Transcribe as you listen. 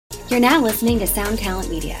You're now listening to Sound Talent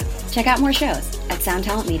Media. Check out more shows at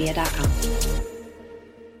soundtalentmedia.com.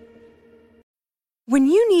 When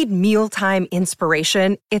you need mealtime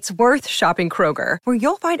inspiration, it's worth shopping Kroger, where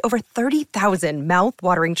you'll find over 30,000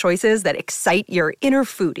 mouth-watering choices that excite your inner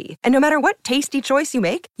foodie. And no matter what tasty choice you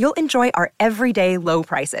make, you'll enjoy our everyday low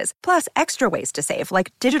prices, plus extra ways to save,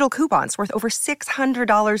 like digital coupons worth over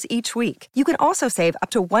 $600 each week. You can also save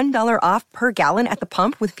up to $1 off per gallon at the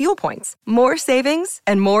pump with fuel points. More savings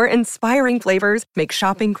and more inspiring flavors make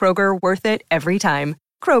shopping Kroger worth it every time.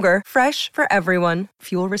 Kroger, fresh for everyone.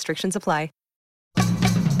 Fuel restrictions apply.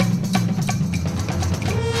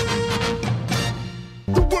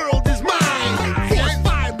 The world is mine. Force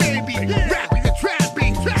fire, baby. Rapping and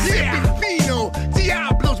trapping. Sipping Vino.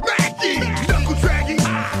 Diablo's Mackie. Knuckle dragging.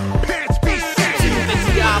 Pants be sagging.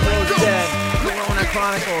 The Diablo's dead. Corona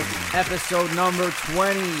Chronicles, episode number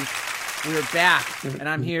 20. We're back, and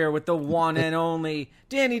I'm here with the one and only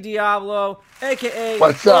Danny Diablo, a.k.a.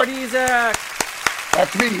 What's up? Zach.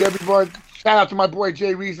 That's me, everyone. Shout out to my boy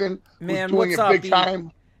Jay Reason, Man, who's doing what's it up, big B?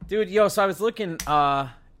 time. Dude, so I was looking, I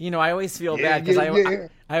always feel bad because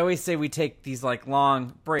I always say we take these like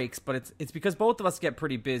long breaks, but it's because both of us get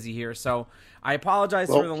pretty busy here. So I apologize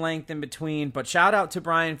for the length in between, but shout out to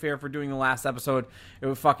Brian Fair for doing the last episode. It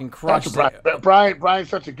was fucking crushed. Brian's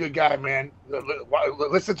such a good guy, man.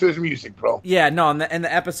 Listen to his music, bro. Yeah, no, and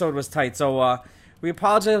the episode was tight. So we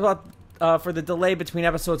apologize about for the delay between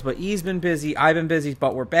episodes, but E's been busy, I've been busy,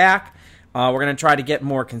 but we're back. We're going to try to get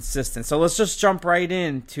more consistent. So let's just jump right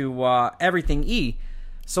into everything E.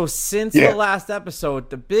 So since the last episode,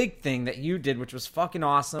 the big thing that you did, which was fucking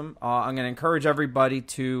awesome, I'm going to encourage everybody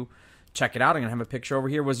to check it out. I'm going to have a picture over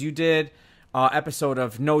here, was you did episode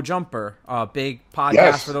of No Jumper, big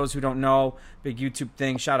podcast for those who don't know, big YouTube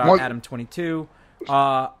thing. Shout out Adam22.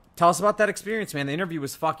 Tell us about that experience, man. The interview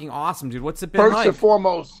was fucking awesome, dude. What's it been like?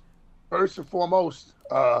 First and foremost,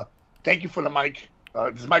 thank you for the mic.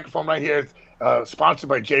 This microphone right here is sponsored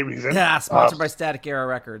by Jay Reason. Yeah, sponsored by Static Era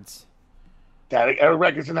Records. Static Era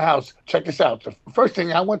Records in the house. Check this out. The first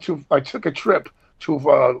thing I took a trip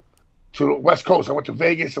to the West Coast. I went to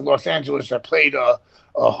Vegas and Los Angeles. I played a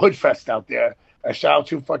Hood Fest out there. Shout out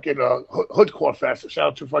to fucking Hoodcore Fest. Shout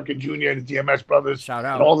out to fucking Junior and the DMS Brothers. Shout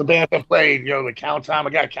out. And all the bands I played. The Count Time. I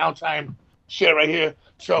got Count Time shit right here.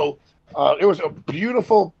 So it was a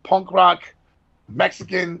beautiful punk rock,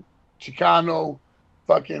 Mexican, Chicano,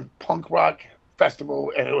 fucking punk rock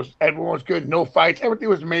festival, and everyone was good, no fights, everything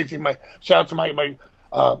was amazing. Shout out to my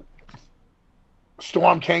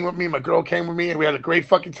Storm came with me, my girl came with me, and we had a great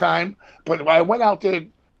fucking time. But I went out there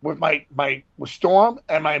with with Storm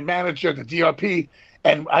and my manager, the DRP,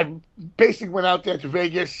 and I basically went out there to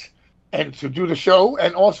Vegas and to do the show,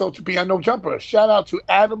 and also to be on No Jumper. Shout out to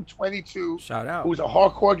Adam22. Shout out. Who's a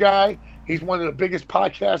hardcore guy. He's one of the biggest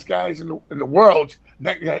podcast guys in the world,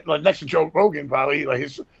 next to Joe Rogan, probably. Like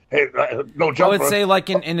No Jumper. I would say, like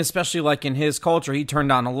and especially like in his culture, he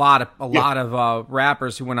turned on a lot of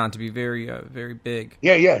rappers who went on to be very very big.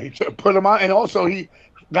 Yeah. He put them on, and also he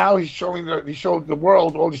showed the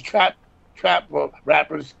world all these trap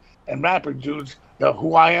rappers and rapper dudes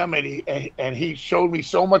who I am, and he showed me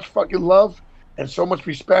so much fucking love and so much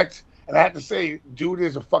respect. And I have to say, dude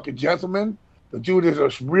is a fucking gentleman. The dude is a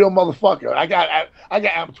real motherfucker. I got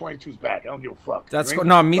Adam 22's back. I don't give a fuck. That's cool.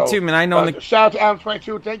 No, me too, man. I know. Shout out to Adam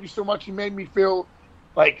 22. Thank you so much. He made me feel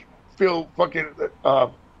fucking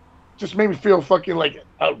just made me feel fucking like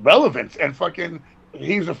relevant and fucking.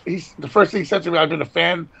 He's the first thing he said to me. I've been a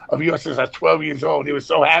fan of yours since I was 12 years old. He was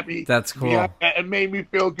so happy. That's cool. Yeah, it made me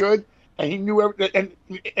feel good. And he knew everything.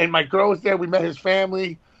 And my girl was there. We met his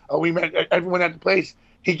family. We met everyone at the place.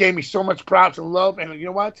 He gave me so much props and love. And you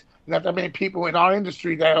know what? Not that many people in our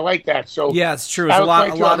industry that are like that. So yeah, it's true. It's a lot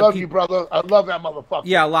of I love you, brother. I love that motherfucker.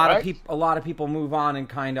 Yeah, a lot of people move on and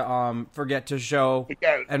kind of forget to show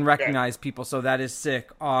and recognize people. So that is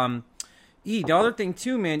sick. The other thing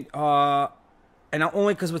too, man. And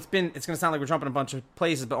only because it's going to sound like we're jumping a bunch of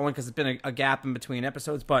places, but only because it's been a gap in between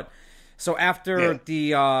episodes. But so after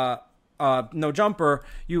the No Jumper,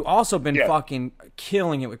 you also been fucking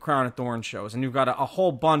killing it with Crown and Thorn shows, and you've got a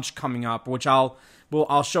whole bunch coming up, which I'll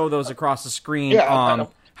show those across the screen. How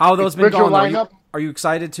have those been going? Are you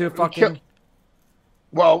excited to fucking?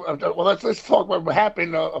 Well, let's talk about what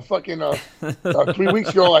happened. 3 weeks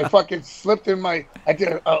ago, I fucking slipped in I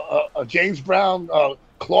did a James Brown,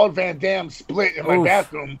 Claude Van Damme split in my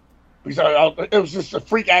bathroom because it was just a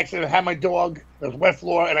freak accident. I had my dog. It was wet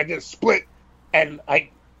floor, and I did a split, and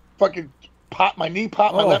I fucking popped my knee,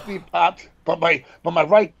 my left knee popped, but my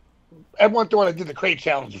right. Everyone thought I did the crate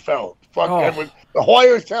challenge and fell. Everyone. The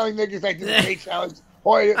Hoyer's telling niggas I did the crate challenge.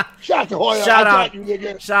 Hoya. Shout out to Hoya. Shout I out. got you,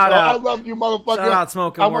 nigga. Shout out. I love you, motherfucker. Shout out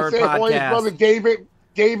Smoking I want Word to say Hoya's Podcast. brother David.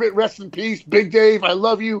 David, rest in peace. Big Dave, I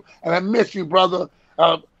love you, and I miss you, brother.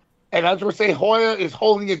 And I just want to say Hoya is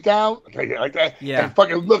holding it down like that. Yeah. And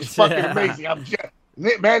fucking looks fucking amazing.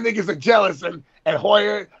 Man, niggas are jealous, and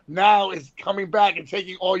Hoya now is coming back and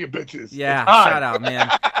taking all your bitches. Yeah, It's time. shout out, man.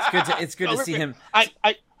 It's good to see him.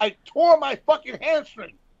 I tore my fucking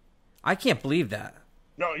hamstring. I can't believe that.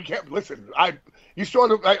 No, you can't listen. You saw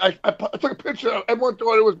the. I took a picture. Everyone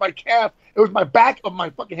thought it was my calf. It was my back of my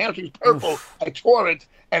fucking hamstring. Purple. I tore it,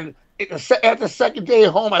 and at the second day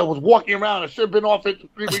at home, I was walking around. I should have been off it for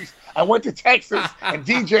 3 weeks. I went to Texas and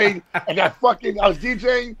DJed, and I was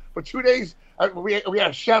DJing for 2 days. We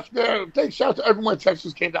had a chef there. Shout out to everyone in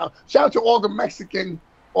Texas came down. Shout out to all the Mexican.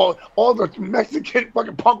 All the Mexican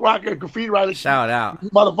fucking punk rocker graffiti writers. Shout out.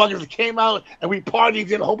 Motherfuckers that came out and we partied,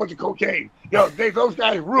 did a whole bunch of cocaine. Yo, those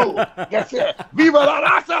guys rule. That's it. Viva la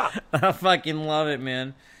raza! I fucking love it,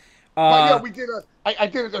 man. But yeah, we did I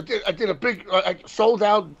did a big, I sold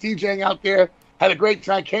out DJing out there, had a great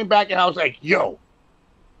time, came back and I was like, yo,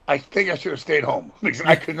 I think I should have stayed home because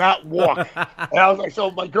I could not walk. And I was like,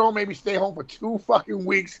 so my girl made me stay home for 2 fucking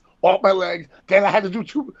weeks off my legs. Then I had to do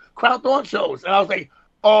 2 Crown Thorn shows. And I was like,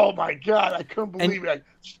 oh my God, I couldn't believe it.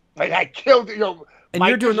 I killed it. Yo, and Mike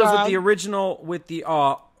you're doing Dijon, those with the original, with the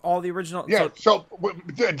all the original. Yeah, so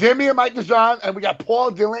Demi and Mike Dijon, and we got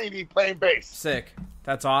Paul Delaney playing bass. Sick.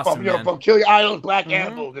 That's awesome, man. From Kill Your Idols, Black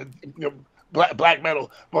Animals, and black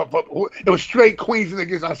metal. But it was straight Queens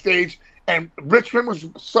niggas on stage. And Richmond was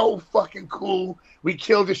so fucking cool. We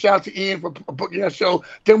killed it. Shout out to Ian for booking that show.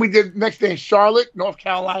 Then we did next day in Charlotte, North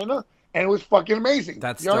Carolina, and it was fucking amazing.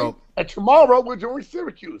 That's you know? dope. And tomorrow we're doing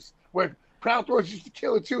Syracuse, where Crown Thorns used to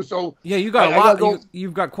kill it too. So yeah, you got a lot.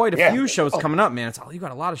 You've got quite a few shows coming up, man. You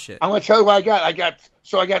got a lot of shit. I'm gonna tell you what I got. I got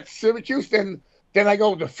Syracuse. Then I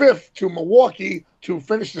go the 5th to Milwaukee to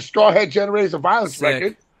finish the Starhead Generators of Violence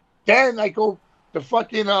record. Then I go the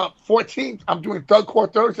fucking 14th. I'm doing Thug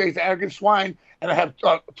Court Thursdays, the Arrogant Swine, and I have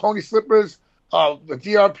Tony Slippers, the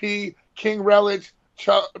DRP, King Relic,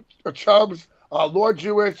 Chubbs, Lord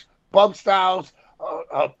Jewish, Bub Styles,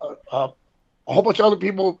 a whole bunch of other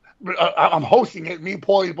people. I'm hosting it. Me and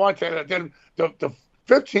Paulie bartender. Then the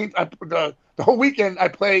 15th, the whole weekend I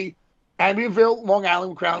play Amityville, Long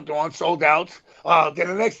Island, Crown Thorns, sold out. Then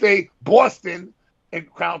the next day, Boston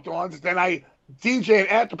and Crown Thorns. Then I DJ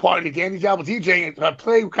at the party, Danny Diablo DJ, and I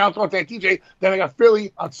play Crown Thorns at DJ. Then I got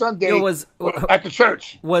Philly on Sunday at the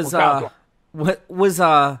church. Was Amityville,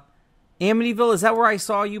 is that where I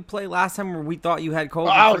saw you play last time where we thought you had COVID?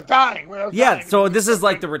 I was dying. Dying. So this is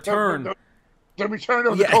like the return. The return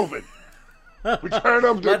of the COVID. Return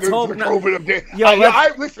of the COVID.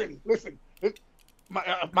 Listen.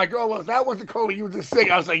 My girl was, that wasn't COVID, you were just sick.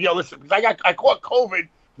 I was like, yo, listen, because I caught COVID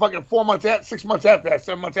fucking 6 months after that,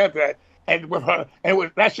 7 months after that. And with her,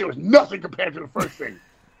 that shit was nothing compared to the first thing.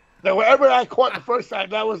 Now, whatever I caught the first time,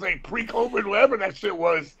 that was like pre-COVID, whatever that shit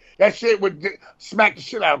was. That shit would smack the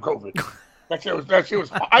shit out of COVID. That shit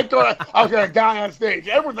was. I thought I was gonna die on stage.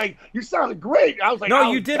 Everyone's like, "You sounded great." I was like,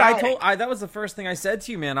 "No, you did." Dying. That was the first thing I said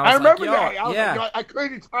to you, man. I remember like, that. I was like, I couldn't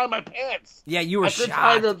even tie my pants. Yeah, you were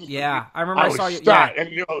shot. Yeah, I remember. I saw you. Yeah.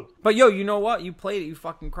 And, but you know what? You played it. You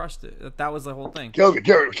fucking crushed it. That was the whole thing. Killed it.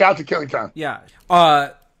 Shout out to Killing Time. Yeah.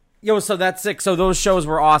 So that's sick. So those shows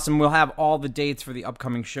were awesome. We'll have all the dates for the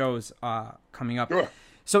upcoming shows coming up. Sure.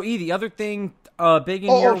 So, E, the other thing big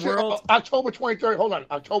in your world... October 23rd. Hold on.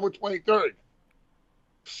 October 23rd.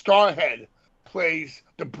 Starhead plays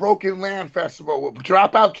the Broken Land Festival with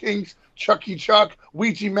Dropout Kings, Chucky Chuck,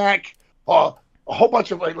 Ouija Mac, a whole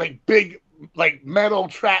bunch of like big metal,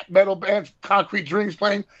 trap metal bands, Concrete Dreams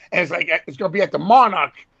playing. And it's going to be at the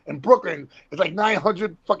Monarch in Brooklyn. It's like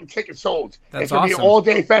 900 fucking tickets sold. That's it's going to awesome. be an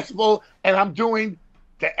all-day festival, and I'm doing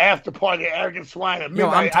the after party at Arrogant Swine at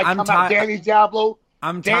midnight. I come out Danny Diablo.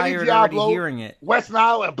 I'm Danny tired Diablo, already hearing it. West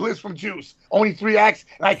Nile and Bliss from Juice. Only 3 acts,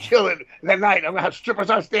 and I kill it that night. I'm going to have strippers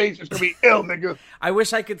on stage. It's going to be ill, nigga. I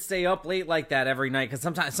wish I could stay up late like that every night, because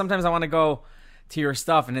sometimes I want to go to your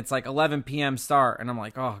stuff, and it's like 11 p.m. start, and I'm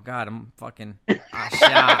like, oh, God, I'm fucking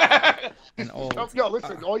shot and old. Yo,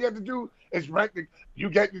 listen, all you have to do is rent. You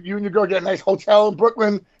and your girl get a nice hotel in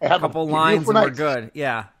Brooklyn and have a couple lines, and we're good.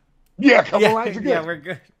 Yeah. Yeah, a couple lines are good. Yeah, we're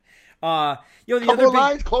good. Couple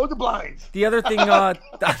lines, close the blinds. The other thing, the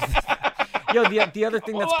other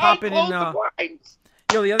thing that's popping in,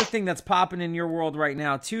 the other thing that's popping in your world right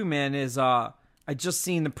now too, man, is I just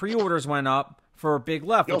seen the pre-orders went up for Big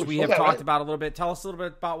Left, which we have talked about a little bit. Tell us a little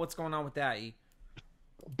bit about what's going on with that, E.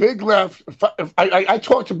 Big Left. I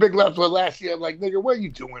talked to Big Left last year. I'm like, nigga, what are you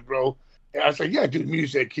doing, bro? And I said, yeah, do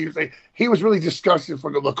music. He was like, he was really disgusted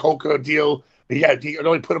from the La Coca deal. He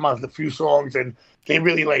only put him on a few songs, and they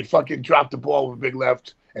really like fucking dropped the ball with Big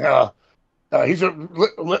Left. And he's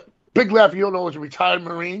Big Left. You don't know, is a retired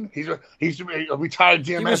Marine. He's a retired DMS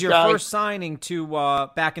guy. He was your first signing to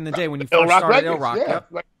back in the day when you first started Records, Ill Rock. Yeah, Yep.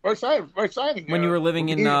 like first signing. When you were living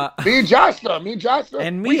in me and Joshua,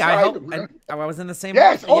 and me, I hope I was in the same.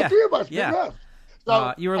 Yes, all yeah. three of us. Yeah. Big Left.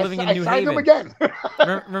 So you were living in New signed Haven. him again.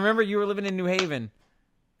 Remember, you were living in New Haven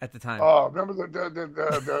at the time. Oh, remember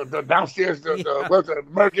the downstairs what was the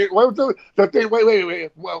market? What was the thing?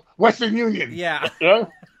 Wait. Well, Western Union. Yeah. Yeah.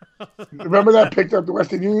 Remember that picked up the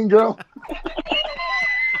Western Union girl?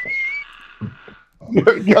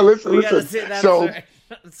 Yeah, listen. Say that So, story.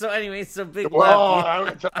 So anyway, so Big well, Left. I'm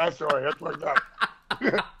gonna tell that story. That's fucked up.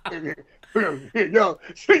 Yo,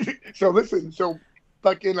 so listen. So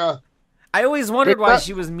fucking I always wondered Big why Left.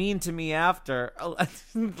 she was mean to me after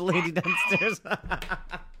the lady downstairs.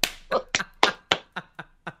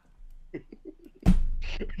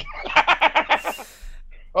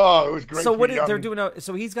 Oh, it was great. So to what be is, they're young. doing?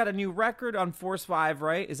 So he's got a new record on Force 5,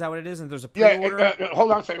 right? Is that what it is? And there's a Yeah, pre-order. hold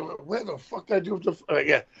on a second. Where the fuck did I do the?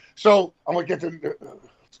 Yeah. So I'm gonna get to.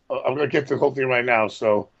 The whole thing right now.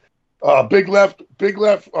 So, Big Left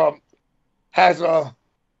has a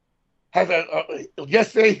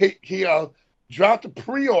yesterday he dropped a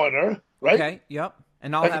pre-order, right? Okay. Yep.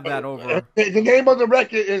 And I'll have that over. The name of the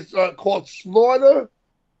record is called Slaughter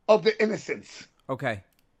of the Innocents. Okay.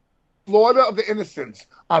 Slaughter of the Innocents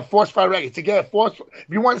on Force 5 Records. To get if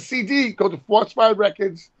you want a CD, go to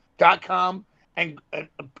force5records.com and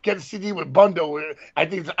get a CD with bundle. I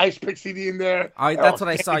think there's an Ice Pick CD in there. That's what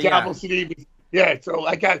I saw. Yeah. CD. Yeah. So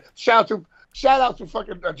I got shout out to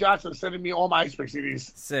fucking Johnson sending me all my Ice Pick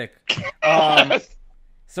CDs. Sick.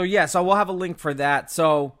 So yeah. So we'll have a link for that.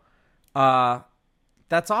 So,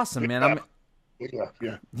 that's awesome, man.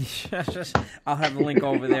 Yeah. I'll have the link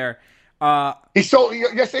over there. He sold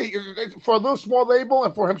yesterday for a little small label,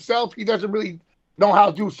 and for himself, he doesn't really know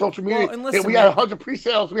how to do social media. Well, and listen, we had 100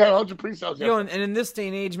 pre-sales. You know, and in this day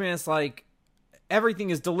and age, man, it's like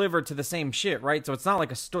everything is delivered to the same shit, right? So it's not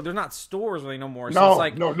like a store. They're not stores really no more. So it's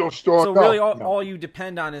like no store. So really, all you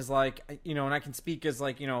depend on is like, you know, and I can speak as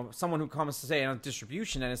like, you know, someone who comes to say on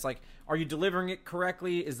distribution, and it's like, are you delivering it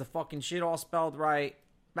correctly? Is the fucking shit all spelled right?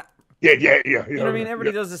 Yeah. You know what I mean?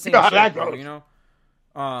 Everybody does the same shit, bro, you know?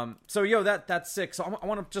 So yo, that's sick. So I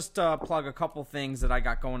want to just plug a couple things that I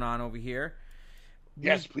got going on over here.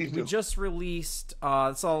 Yes, please do. We just released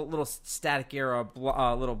it's all a little Static Era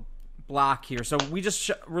little block here. So we just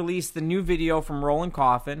released the new video from Rolling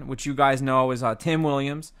Coffin, which you guys know is Tim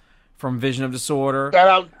Williams from Vision of Disorder. Shout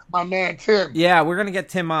out my man Tim. Yeah, we're gonna get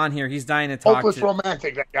Tim on here. He's dying to talk. Hopeless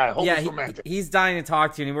romantic, that guy. Hopeless romantic. He's dying to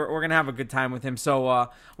talk to you, and we're gonna have a good time with him. So I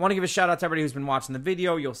want to give a shout out to everybody who's been watching the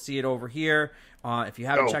video. You'll see it over here. If you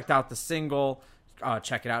haven't checked out the single,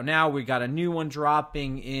 check it out now. We got a new one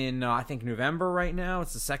dropping in I think November right now.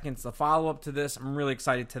 It's the follow up to this. I'm really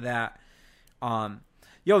excited to that.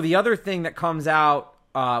 The other thing that comes out,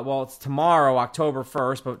 it's tomorrow, October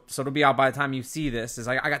 1st, but so it'll be out by the time you see this, is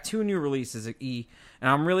I got 2 new releases at E, and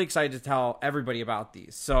I'm really excited to tell everybody about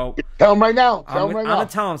these. So tell them right now. I'm gonna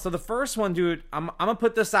tell them. So the first one, dude, I'm gonna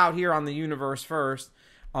put this out here on the universe first.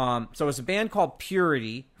 So it's a band called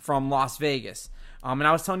Purity from Las Vegas. And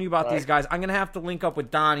I was telling you about these guys. I'm gonna have to link up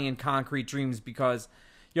with Donnie and Concrete Dreams because,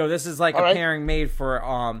 this is like a pairing made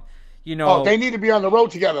for they need to be on the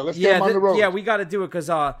road together. Let's get them on the road. Yeah, we got to do it because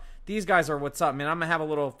these guys are what's up, man. I'm gonna have a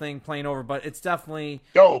little thing playing over, but it's definitely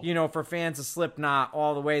dope. For fans of Slipknot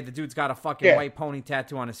all the way. The dude's got a fucking white pony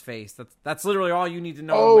tattoo on his face. That's literally all you need to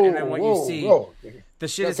know. And what you see, the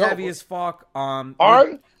shit is heavy as fuck. All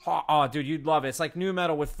right. Oh, dude, you'd love it. It's like new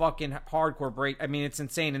metal with fucking hardcore break. I mean, it's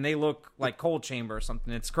insane, and they look like Cold Chamber or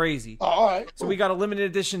something. It's crazy. All right. So we got a limited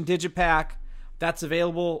edition digipack that's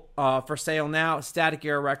available for sale now.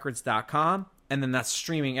 StaticEraRecords.com, and then that's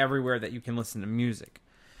streaming everywhere that you can listen to music.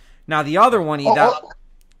 Now the other one,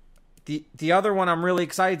 the other one, I'm really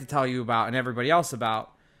excited to tell you about and everybody else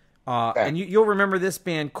about. And you'll remember this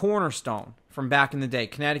band Cornerstone from back in the day,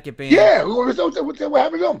 Connecticut band. Yeah, what happened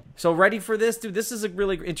to them? So ready for this, dude? This is a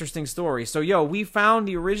really interesting story. So we found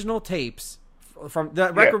the original tapes from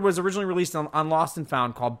that record was originally released on Lost and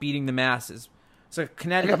Found called "Beating the Masses." It's a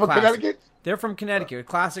Connecticut classic. Connecticut? They're from Connecticut, a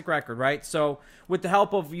classic record, right? So with the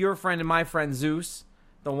help of your friend and my friend Zeus,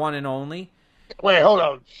 the one and only. Wait, hold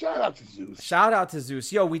on. Shout out to Zeus. Shout out to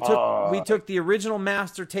Zeus. We took the original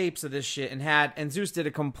master tapes of this shit and Zeus did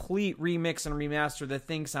a complete remix and remaster. The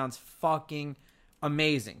thing sounds fucking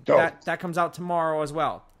amazing. Dope. That comes out tomorrow as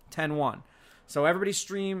well, 10/1. So everybody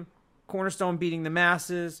stream Cornerstone Beating the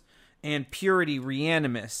Masses. and Purity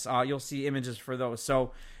Reanimus. You'll see images for those.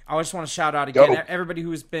 So I just want to shout out again everybody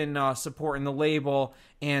who's been supporting the label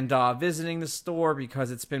and visiting the store,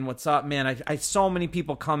 because it's been what's up, man. I so many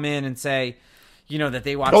people come in and say, you know, that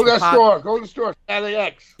they watch Go the to the store,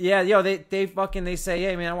 LAX. Yeah, yo, they say,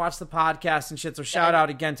 hey man, I watch the podcast and shit. So shout out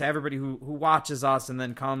again to everybody who watches us and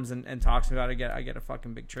then comes and talks to me about it. I get a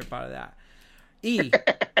fucking big trip out of that.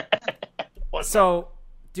 So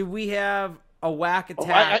do we have a whack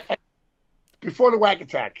attack? Before the whack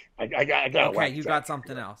attack, I got okay, a whack you attack. got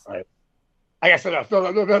something else. All right. I got something else. No.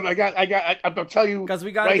 I'm gonna tell you because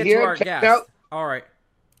we got to right get here, to our check guest. it out. All right.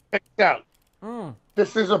 Check it out.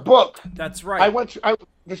 This is a book. That's right.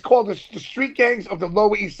 It's called the Street Gangs of the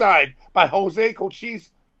Lower East Side by Jose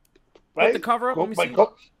Cochise. Right? Put the cover up. Let me see.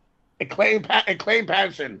 And Clayton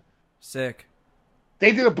Patterson. Sick.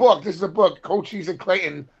 They did a book. This is a book. Cochise and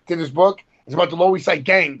Clayton did this book. It's about the Lower East Side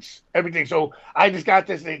gangs, everything. So I just got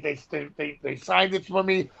this. They signed it for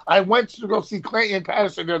me. I went to go see Clayton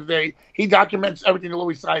Patterson the other day. He documents everything in the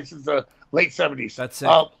Lower East Side since the late 70s. That's it.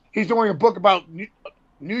 He's doing a book about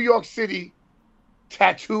New York City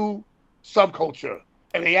tattoo subculture,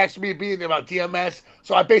 and they asked me to be in there about DMS.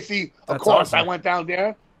 So I basically, of course, awesome. I went down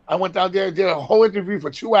there, did a whole interview for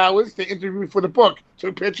 2 hours. They interviewed for the book,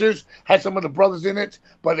 took pictures, had some of the brothers in it,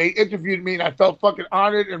 but they interviewed me, and I felt fucking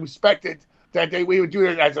honored and respected that we would do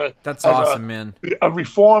it as a awesome, man. A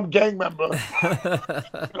reformed gang member,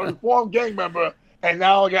 a reformed gang member. And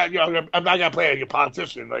now I'm not gonna play a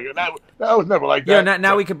politician. Like that was never like that. Yeah,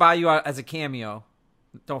 now we could buy you out as a cameo.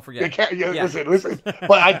 Don't forget. Listen.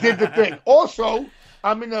 But I did the thing. Also,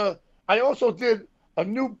 I also did a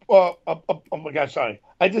new. Oh my God, sorry.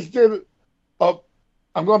 I just did.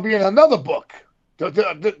 I'm going to be in another book. So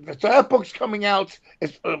that book's coming out.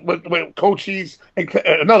 It's with Cochise and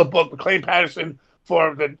another book with Clayton Patterson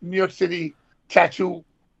for the New York City tattoo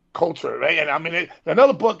culture, right? And I'm in it.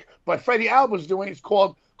 Another book by Freddie Albert's doing. It's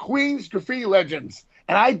called Queens Graffiti Legends,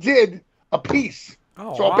 and I did a piece.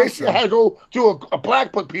 Oh, so awesome. Basically, I had to go do a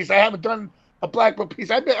black book piece. I haven't done a black book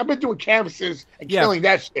piece. I've been doing canvases and killing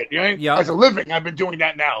that shit. You know, as a living, I've been doing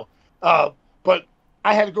that now. But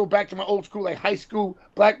I had to go back to my old school, like high school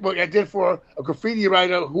black book I did for a graffiti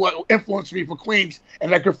writer who influenced me for Queens,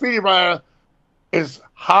 and that graffiti writer is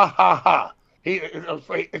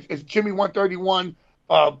It's Jimmy 131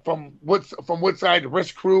 from Woodside, the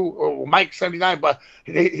Risk Crew, or Mike 79. But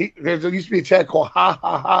there used to be a tag called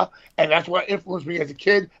and that's what influenced me as a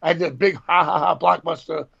kid. I did a big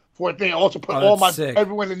blockbuster for a thing. I also put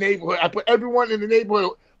everyone in the neighborhood. I put everyone in the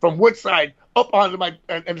neighborhood from Woodside up onto my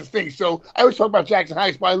and the thing. So I always talk about Jackson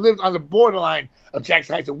Heights, but I lived on the borderline of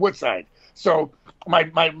Jackson Heights and Woodside. So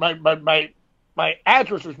my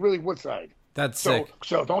address was really Woodside. That's sick.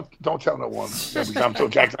 So don't tell no one because I'm so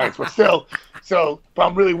Jackson Heights, but still. But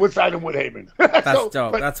I'm really Woodside and Woodhaven. That's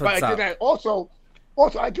dope. That's what's up. Also,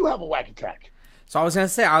 I do have a whack attack. So I was gonna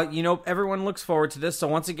say, everyone looks forward to this. So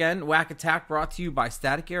once again, Whack Attack brought to you by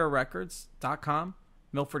StaticEraRecords.com,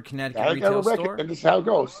 Milford, Connecticut retail store. And this is how it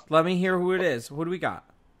goes. Let me hear who it is. Who do we got?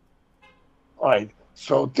 All right.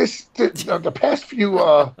 So the past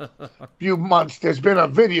few months, there's been a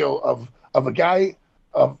video of a guy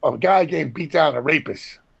getting beat down, a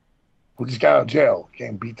rapist who just got out of jail,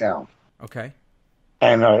 getting beat down. Okay.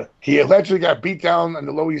 And he allegedly got beat down on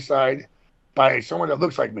the Lower East Side by someone that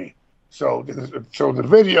looks like me. So the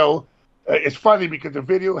video, it's funny because the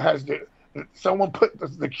video has someone put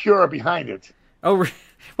the Cure behind it. Oh,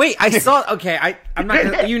 wait! I saw. Okay, I'm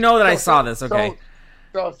not. You know that I saw this. Okay.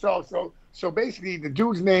 So basically, the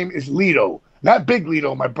dude's name is Lito, not Big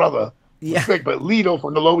Lito, my brother. Yeah. But Lito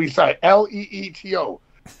from the Lower East Side, Leeto.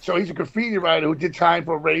 So he's a graffiti writer who did time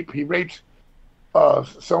for rape. He raped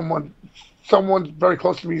someone very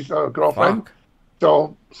close to me's girlfriend. Fuck.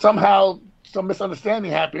 So somehow some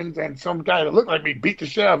misunderstanding happened, and some guy that looked like me beat the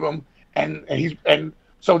shit out of him, and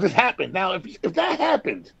so this happened. Now, if that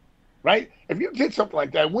happened, right? If you did something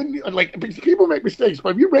like that, wouldn't you, like, because people make mistakes, but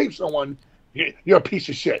if you rape someone, you're a piece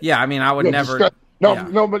of shit. Yeah, I mean, I would never. No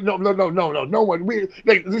one.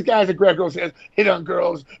 These guys at Greg Girls says hit on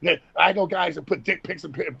girls. I know guys that put dick pics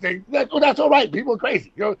and things. That's all right. People are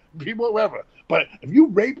crazy. People whatever. But if you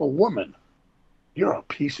rape a woman, you're a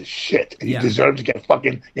piece of shit, and you deserve to get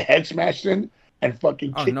fucking your head smashed in and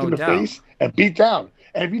fucking kicked in the face and beat down.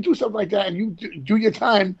 And if you do something like that and you do your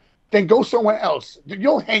time, then go somewhere else. You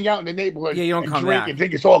don't hang out in the neighborhood. Yeah, you don't and come drink back and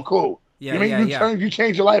think it's all cool. Yeah, you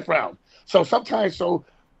change your life around. So sometimes,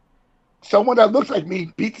 someone that looks like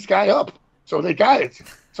me beat this guy up. So they got it.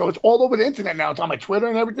 So it's all over the internet now. It's on my Twitter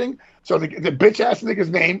and everything. So the bitch ass nigga's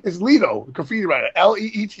name is Leto, the graffiti writer.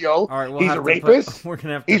 Leeto. All right, he's a rapist. We're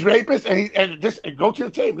gonna have to, he's rapist, and go to the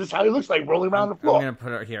tape. This is how he looks like rolling around the floor. I'm gonna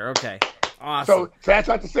put it here. Okay, awesome. So that's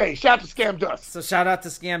what I have to say. Shout out to Scam Dust. So shout out to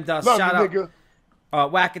Scam Dust. Love Shout you, out.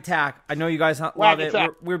 nigga. Whack Attack. I know you guys love Whack it.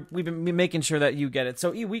 Attack. We've been making sure that you get it.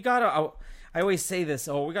 So we gotta. I always say this.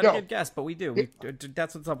 Oh, we gotta get guests, but we do.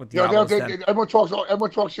 That's what's up with Diablos. Everyone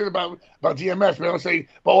talks shit about DMS. We don't say,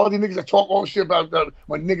 but all these niggas that talk all shit about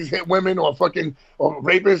when niggas hit women or fucking or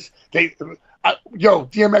rapists.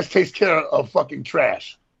 DMS takes care of fucking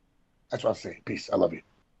trash. That's what I say. Peace. I love you.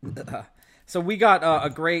 So we got a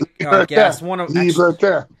great guest. One of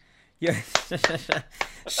yeah.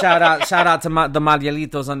 shout out to the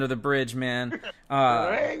Marielitos under the bridge, man.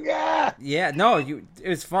 Yeah, no, it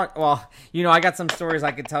was fun. Well, I got some stories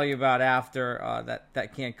I could tell you about after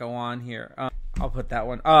that can't go on here. I'll put that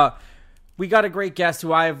one. We got a great guest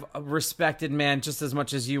who I've respected, man, just as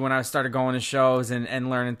much as you when I started going to shows and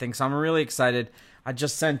learning things. So I'm really excited. I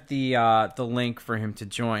just sent the link for him to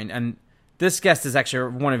join, and this guest is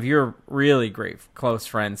actually one of your really great close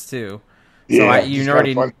friends too. So yeah, you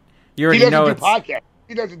already know podcasts.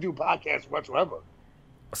 He doesn't do podcasts whatsoever.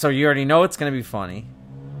 So you already know it's going to be funny.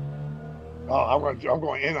 Oh, I'm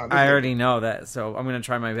going in on this. I already know that, so I'm going to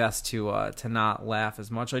try my best to not laugh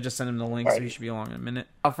as much. I just sent him the link, so he should be along in a minute.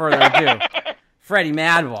 Without further ado, Freddie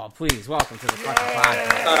Madwall, please welcome to the fucking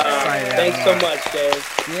podcast. Thanks so much,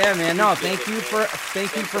 Dave. Yeah, man. No, thank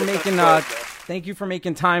you for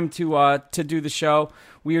making time to do the show.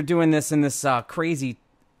 We are doing this in this crazy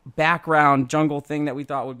background jungle thing that we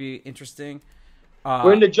thought would be interesting.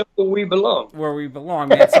 We're in the jungle where we belong,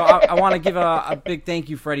 man. So I want to give a big thank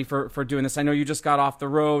you, Freddie, for doing this. I know you just got off the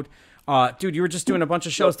road. Dude, you were just doing a bunch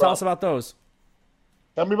of shows. Tell us about those.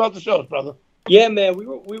 Tell me about the shows, brother. Yeah, man, we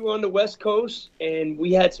were on the West Coast, and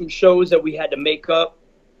we had some shows that we had to make up.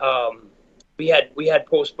 We had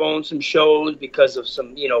postponed some shows because of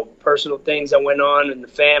some personal things that went on in the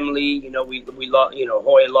family. We lost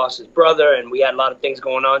Hoya lost his brother, and we had a lot of things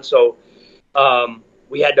going on. So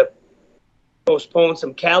we had to postpone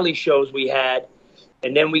some Cali shows we had,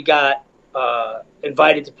 and then we got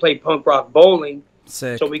invited to play punk rock bowling.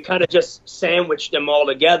 Sick. So we kind of just sandwiched them all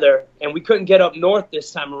together, and we couldn't get up north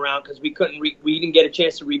this time around because we didn't get a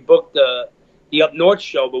chance to rebook the up north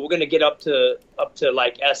show, but we're gonna get up to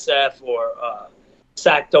like SF or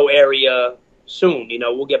Sacto area soon.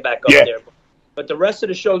 We'll get back up there. But the rest of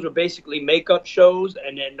the shows were basically makeup shows,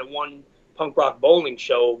 and then the one punk rock bowling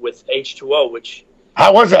show with H2O, which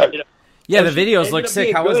how was that? Yeah, the videos look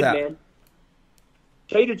sick. How was that? Man.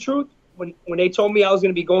 Tell you the truth, when they told me I was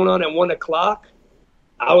gonna be going on at 1 o'clock,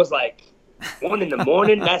 I was like, 1 in the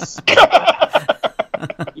morning. That's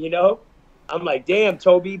I'm like, damn,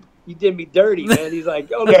 Toby. You did me dirty, man. He's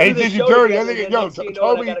like, yo, he did you dirty. I think,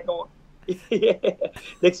 Toby. I gotta go on. Yeah.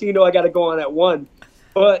 Next thing you know, I got to go on at 1.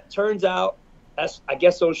 But turns out, I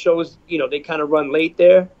guess those shows, they kind of run late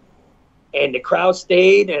there, and the crowd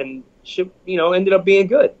stayed, and ended up being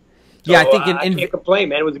good. So, yeah, I think I can't complain,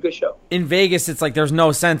 man. It was a good show. In Vegas, it's like there's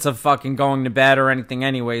no sense of fucking going to bed or anything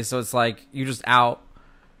anyway. So it's like you're just out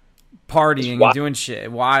partying and doing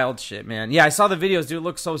shit, wild shit, man. Yeah, I saw the videos, dude. It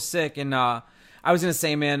looked so sick, and I was gonna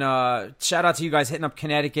say, man, shout out to you guys hitting up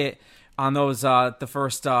Connecticut on those the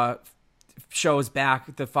first shows back.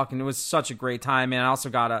 It was such a great time, man. I also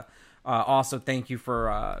gotta also thank you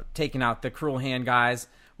for taking out the Cruel Hand guys,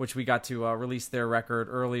 which we got to release their record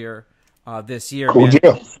earlier this year. Cool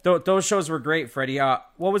man. Deal. Those shows were great, Freddie.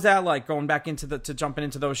 What was that like going back into jumping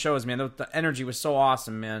into those shows, man? The energy was so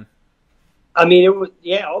awesome, man. I mean, it was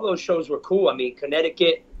all those shows were cool. I mean,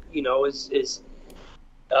 Connecticut, is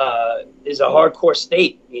a hardcore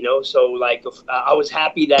state, so like I was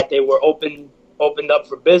happy that they were opened up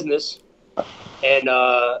for business, and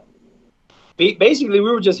basically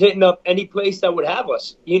we were just hitting up any place that would have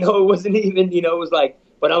us. It wasn't even it was like,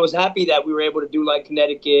 but I was happy that we were able to do like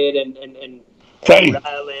Connecticut and Rhode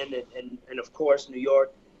Island and of course New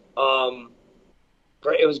York.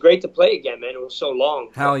 It was great to play again, man. It was so long.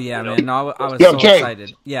 Hell yeah, man! No, I was so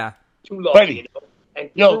excited. Yeah, too long. Freddie,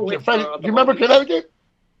 Freddie, do you remember Connecticut?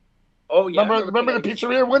 Oh yeah, remember the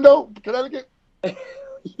pizzeria window, Connecticut?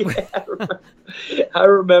 Yeah, I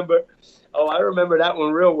remember. Oh, I remember that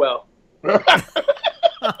one real well.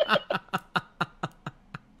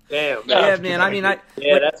 Damn. Yeah, man. I mean,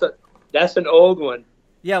 that's an old one.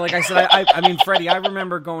 Yeah, like I said, I mean, Freddie, I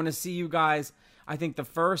remember going to see you guys. I think the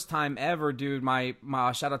first time ever, dude. My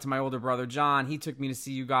shout out to my older brother John. He took me to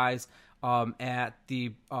see you guys at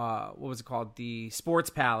the what was it called, the Sports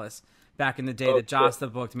Palace back in the day that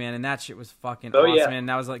Josta booked, man, and that shit was fucking awesome. Yeah. Man,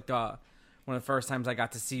 that was like one of the first times I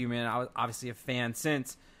got to see you, man. I was obviously a fan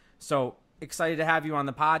since. So excited to have you on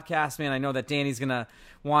the podcast, man. I know that Danny's going to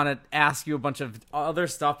want to ask you a bunch of other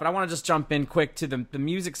stuff, but I want to just jump in quick to the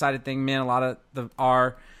music side of thing, man. A lot of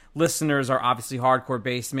our listeners are obviously hardcore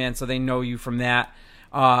based, man, so they know you from that.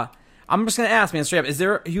 I'm just going to ask, man, straight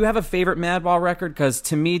up, you have a favorite Madball record? Because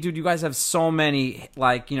to me, dude, you guys have so many,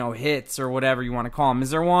 like, you know, hits or whatever you want to call them. Is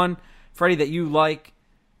there one, Freddie, that you like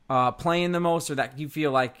playing the most, or that you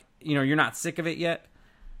feel like, you know, you're not sick of it yet?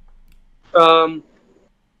 I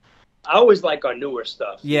always like our newer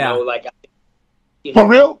stuff. Yeah. You know, like, For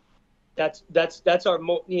real? That's our,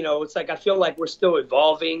 you know, it's like, I feel like we're still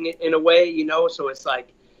evolving in a way, you know, so it's like,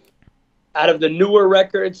 out of the newer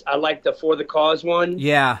records, I like the For the Cause one.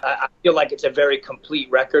 Yeah. I feel like it's a very complete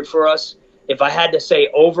record for us. If I had to say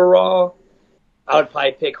overall, I would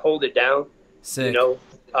probably pick Hold It Down. Sick. You know,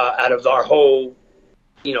 out of our whole,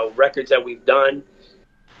 you know, records that we've done.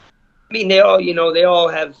 I mean, they all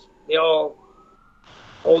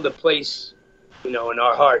hold a place, you know, in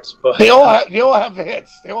our hearts. But They all have the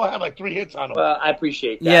hits. They all have like 3 hits on them. well, I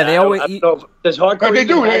appreciate that. Yeah, they always- I don't know if, does hardcore But they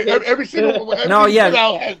do. even have Every single No, yeah.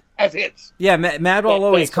 out has hits. Yeah, Madball Yeah,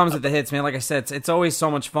 always thanks. comes with the hits, man. Like I said, it's always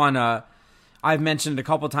so much fun. I've mentioned it a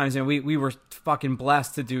couple times, and we were fucking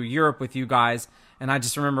blessed to do Europe with you guys. And I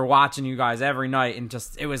just remember watching you guys every night, and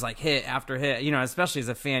just it was like hit after hit. You know, especially as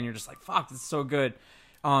a fan, you're just like, "Fuck, this is so good."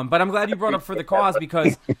 But I'm glad you brought up For the Cause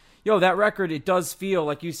because, yo, that record, it does feel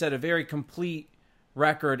like you said a very complete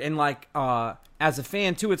record, and like as a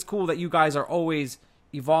fan too, it's cool that you guys are always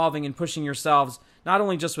evolving and pushing yourselves, not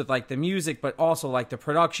only just with like the music, but also like the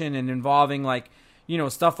production and involving like, you know,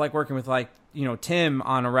 stuff like working with like, you know, Tim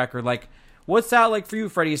on a record. Like, what's that like for you,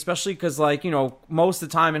 Freddie? Especially because, like, you know, most of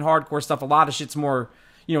the time in hardcore stuff, a lot of shit's more,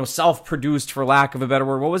 you know, self-produced, for lack of a better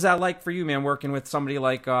word. What was that like for you, man, working with somebody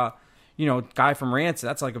like, you know, guy from Rancid?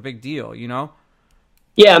 That's like a big deal, you know?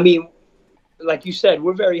 Yeah, I mean, like you said,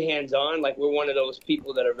 we're very hands-on. Like, we're one of those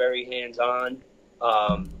people that are very hands-on.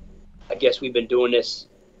 I guess we've been doing this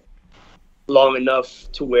long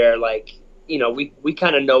enough to where, like, you know, we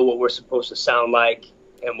kind of know what we're supposed to sound like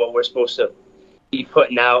and what we're supposed to be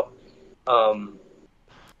putting out. I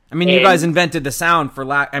mean, you guys invented the sound for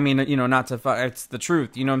I mean, you know, not to it's the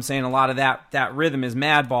truth. You know what I'm saying? A lot of that rhythm is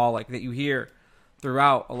Madball, like, that you hear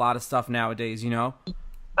throughout a lot of stuff nowadays, you know?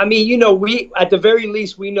 I mean, you know, we, at the very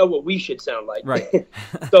least, we know what we should sound like. Right.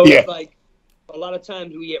 So, Yeah. like, a lot of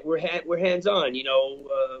times we're hands-on, you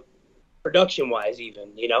know, production-wise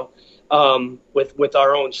even, you know, with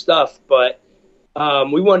our own stuff. But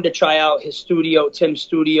we wanted to try out Tim's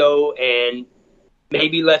studio, and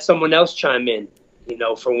maybe let someone else chime in, you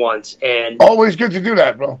know, for once. And Always good to do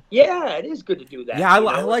that, bro. yeah, it is good to do that. Yeah, you know?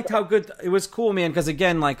 I liked how good it was. Cool, man, because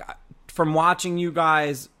again, like, from watching you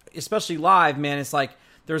guys, especially live, man, it's like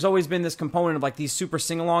there's always been this component of like these super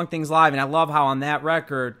sing-along things live, and I love how on that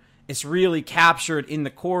record it's really captured in the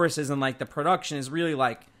choruses, and like the production is really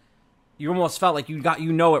like you almost felt like you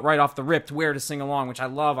know it right off the rip where to sing along, which I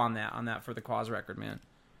love on that For the Cause record, man.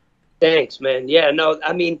 Thanks, man. Yeah, no,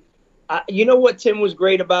 I mean, you know what Tim was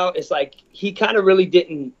great about? It's like he kind of really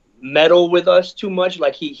didn't meddle with us too much.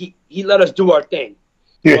 Like he let us do our thing.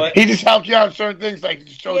 Yeah, But- he just helped you out on certain things, like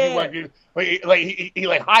just showed Yeah. you like he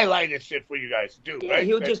like highlighted shit for you guys to do, Yeah, right?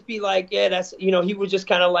 he'll just be like, yeah, that's, you know, he was just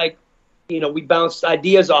kind of like, you know, we bounced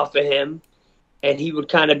ideas off of him, and he would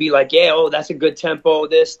kind of be like, yeah, oh, that's a good tempo,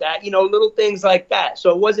 this, that, you know, little things like that.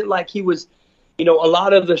 So it wasn't like he was, you know, a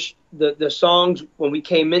lot of the songs when we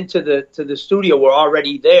came into the studio were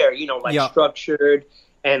already there, you know, like Yeah. structured,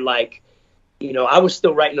 and like, you know, I was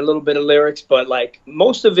still writing a little bit of lyrics, but like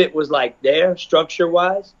most of it was like there structure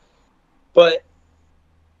wise, but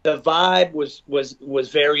the vibe was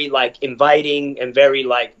very like inviting and very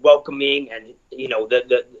like welcoming, and you know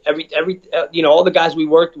every you know, all the guys we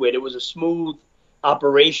worked with, it was a smooth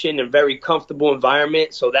operation and very comfortable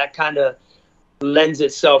environment, so that kind of lends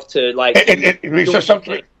itself to like It's just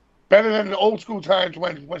something better than the old school times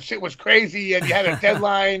when shit was crazy and you had a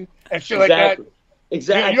deadline and shit like that.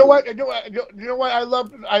 Exactly. You know what? You know what I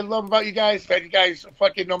love about you guys? That you guys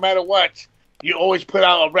fucking, no matter what, you always put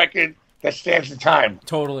out a record that stands the time.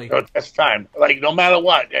 Totally. You know, that's time. Like no matter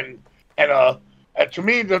what, and to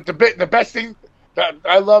me the best thing that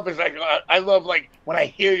I love is like I love like when I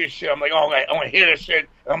hear your shit. I'm like, oh, I want to hear this shit.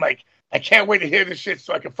 And I'm like, I can't wait to hear this shit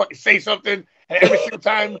so I can fucking say something. And every single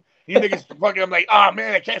time you niggas fucking, I'm like, oh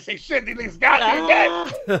man, I can't say shit. These niggas got me again.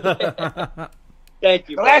 Thank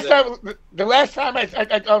you. The last time I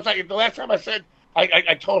said, I told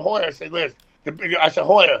Hoyer, I said, Liz, I said,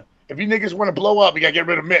 Hoyer, if you niggas want to blow up, you gotta get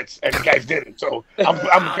rid of Mitts, and you guys did it. So I'm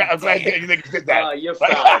glad that you niggas did that. You're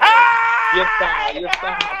fine. You're foul. You're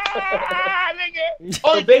foul. Nigga. So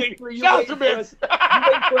Oh, basically, you shout wait to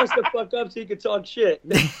for us to fuck up so you can talk shit.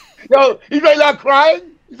 Yo, he's right now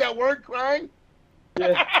crying. He's at work crying.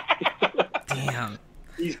 Yeah. Damn.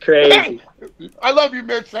 He's crazy. I love you,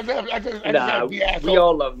 Mitch. I just have the asshole. We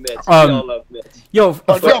all love Mitch. We all love Mitch. Yo,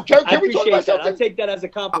 Oh, yo, can I we talk appreciate about that. I something? take that as a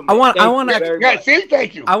compliment. I want Thank you to- very Yeah, much. see,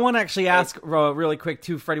 thank you. I want to actually ask really quick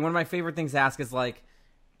too, Freddie. One of my favorite things to ask is like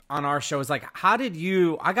on our show is like, how did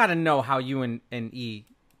you? I got to know how you and E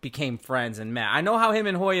became friends and met. I know how him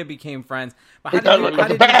and Hoya became friends, but how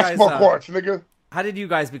did you basketball guys? courts, nigga. How did you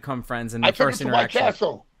guys become friends in the I took him first to White interaction?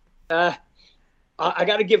 Castle. I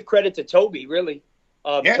got to give credit to Toby, really.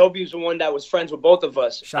 Yeah. Toby was the one that was friends with both of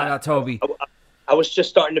us. Shout out Toby. I was just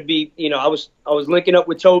starting to be, I was linking up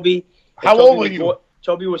with Toby. How Toby old were you?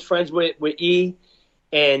 Toby was friends with E,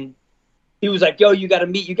 and he was like, "Yo, you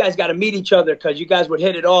guys got to meet each other because you guys would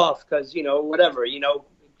hit it off because whatever,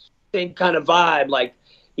 same kind of vibe, like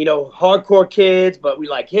hardcore kids, but we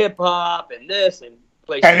like hip hop and this and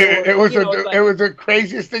play. And sports, it was like, it was the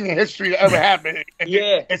craziest thing in history that ever happened.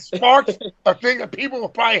 Yeah. It sparked a thing that people will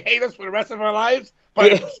probably hate us for the rest of our lives, but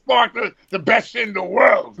Yeah. it sparked the best shit in the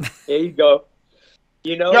world. There you go.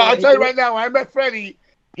 No, I'll tell you right now, when I met Freddie,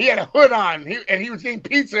 he had a hood on, and he was getting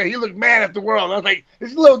pizza. He looked mad at the world. I was like,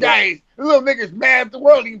 this little guy, this little nigga's mad at the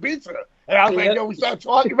world eating pizza. And I was like, yo, we started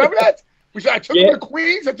talking. Remember that? I took him to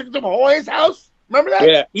Queens. I took him to Hoya's house. Remember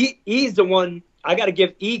that? Yeah, he's the one. I got to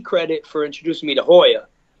give E credit for introducing me to Hoya.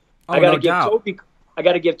 Oh, I got to no give doubt. Toby. I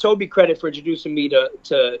got to give Toby credit for introducing me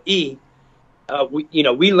to E.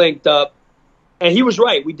 We linked up, and he was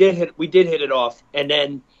right. We did hit it off, and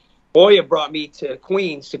then Hoya brought me to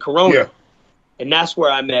Queens to Corona, Yeah. and that's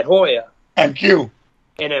where I met Hoya MQ.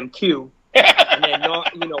 and MQ, and then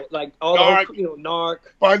like all Narc. the Narc,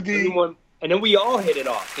 Bundy. everyone, and then we all hit it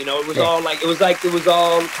off. It was all like it was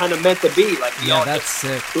all kind of meant to be. Like we Yeah, all that's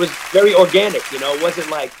sick. it was very organic, it wasn't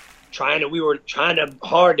like we were trying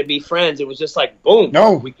hard to be friends. It was just like boom,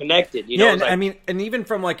 No. we connected. Yeah, it was and, like, I mean, and even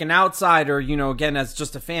from like an outsider, again, as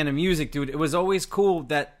just a fan of music, dude, it was always cool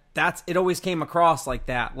it always came across like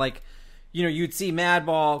that. Like, you'd see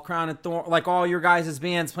Madball, Crown and Thorn, like all your guys'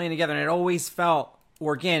 bands playing together, and it always felt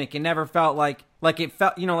organic. It never felt like it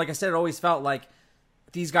felt, like I said, it always felt like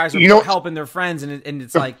these guys are helping their friends, and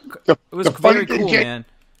it's like, it was very cool, man.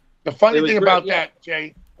 The funny It was thing great, about yeah. that,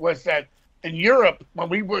 Jay, was that in Europe, when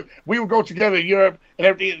we would go together in Europe, and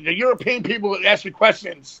everything, the European people would ask me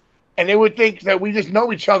questions, and they would think that we just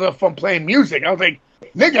know each other from playing music. I was like,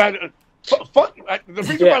 nigga, fuck. The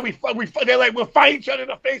reason why we they're like, we'll fight each other in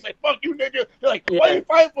the face, like, fuck you, nigga. They're like, what are you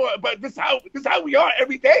fighting for? But this is how we are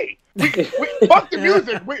every day. We fuck the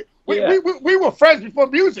music. We were friends before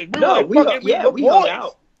music. We were we hung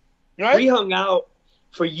out. Right? We hung out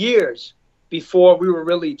for years before we were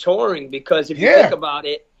really touring, because if you Yeah. think about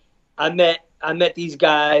it, I met these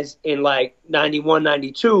guys in like 91,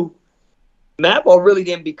 92. Madball really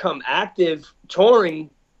didn't become active touring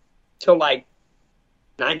till like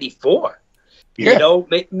 94. Yeah.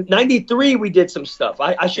 93 we did some stuff.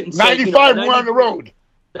 I shouldn't say 95, we're on the road.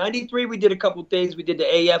 93 we did a couple things. We did the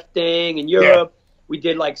AF thing in Europe. We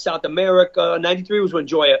did like South America. 93 was when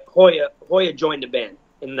Hoya joined the band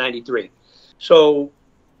in 93. So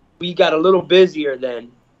we got a little busier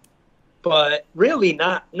then, but really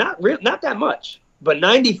not that much. But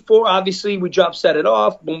 94, obviously, we dropped Set It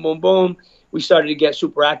Off, boom, boom, boom. We started to get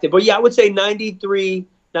super active. But yeah, I would say 93,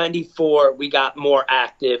 94, we got more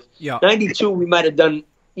active. Yeah. 92, we might have done,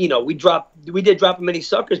 we did Drop Many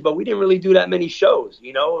Suckers, but we didn't really do that many shows,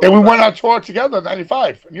 And we went on tour together in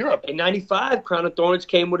 95 in Europe. In 95, Crown of Thorns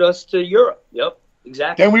came with us to Europe. Yep,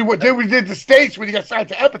 exactly. Then we did the States when you got signed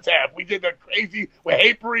to Epitaph. We did the crazy with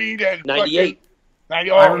Hatebreed and 98.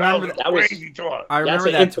 90, I remember that was a crazy tour. I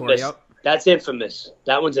remember That's that infamous. tour. Yep. That's infamous.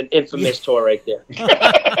 That one's an infamous tour right there.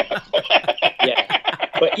 Yeah.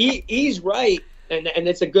 But he's right, and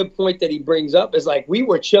it's a good point that he brings up, is like we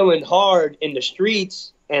were chilling hard in the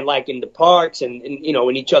streets and like in the parks and in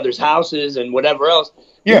each other's houses and whatever else.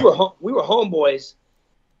 Yeah. We were homeboys,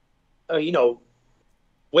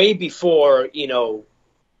 way before,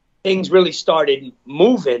 things really started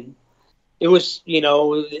moving. It was,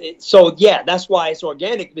 so yeah, that's why it's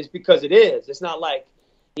organic, is because it is. It's not like,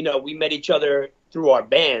 we met each other through our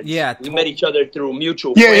bands. Yeah, we met each other through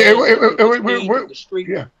mutual Yeah, friends. The street.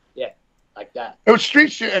 Yeah. Yeah, like that. It was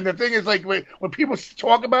street shit, and the thing is, like, when people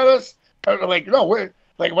talk about us, like, no, we're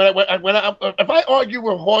like, if I argue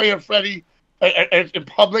with Hoya and Freddie in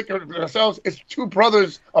public or themselves. It's two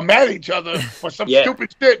brothers are mad at each other for some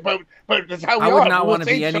stupid shit, but that's how we are. I would not want to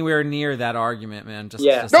be anywhere near that argument, man. Just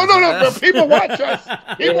no. But people watch us.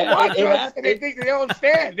 People watch us, and they think they don't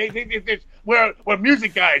understand. They think we're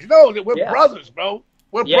music guys. No, we're brothers, bro.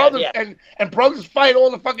 We're brothers, and brothers fight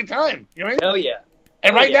all the fucking time. You know what I mean? Hell yeah.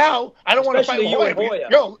 And right now, I don't want to fight with you and Hoya.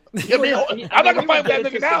 Hoya. I'm not gonna fight with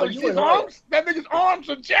that nigga now. His arms, that nigga's arms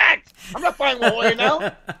are jacked. I'm not fighting with Hoya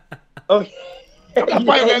now. Oh. I'm not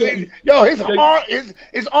fighting with that nigga. Yo,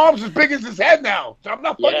 his arms as big as his head now. So I'm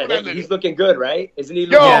not fighting with that nigga. He's looking good, right? Isn't he? He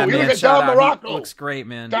looks like Don Morocco. He looks great,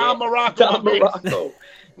 man. Don Morocco.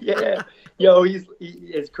 Yeah. Yo,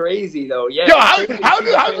 it's crazy though. Yeah. Yo, how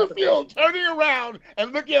does it feel turning around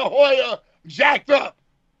and looking at Hoya jacked up?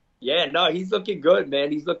 Yeah, no, he's looking good,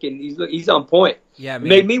 man. He's on point. Yeah, man.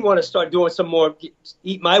 Made me want to start doing some more.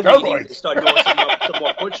 Eat my Wheaties and start doing some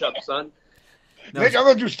more push-ups, son. No, I'm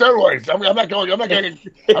gonna do steroids. I'm not getting.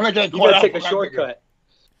 You gotta take a shortcut.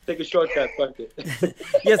 Take a shortcut, fuck it.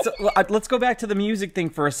 Yeah, so let's go back to the music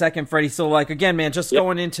thing for a second, Freddie. So, like, again, man, just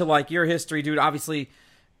going into like your history, dude. Obviously,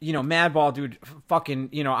 you know, Madball, dude, fucking,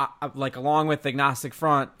 you know, like along with Agnostic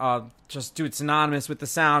Front, just, dude, synonymous with the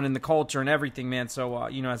sound and the culture and everything, man. So,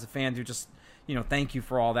 you know, as a fan, dude, just, you know, thank you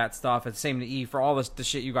for all that stuff. And same to E for all the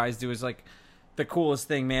shit you guys do is like the coolest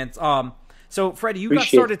thing, man. So, Freddie, you got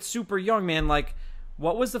started super young, man. Like,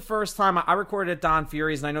 what was the first time I recorded at Don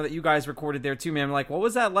Fury's, and I know that you guys recorded there too, man. Like, what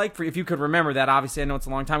was that like for you? If you could remember that, obviously, I know it's a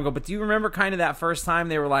long time ago, but do you remember kind of that first time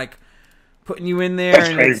they were like putting you in there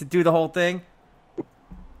and like, to do the whole thing?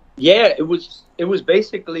 Yeah, it was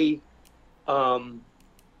basically Ball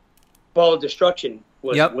of Destruction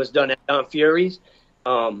was done at Don Fury's.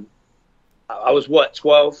 I was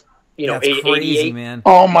 12, you know, that's crazy, 88. Man.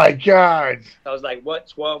 Oh my God. I was like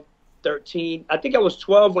 12, 13. I think I was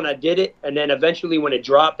 12 when I did it, and then eventually when it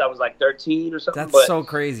dropped, I was like 13 or something. That's so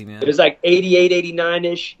crazy, man. It was like 88,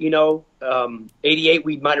 89-ish, you know. 88,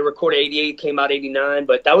 we might have recorded 88, came out 89,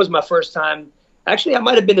 but that was my first time. Actually, I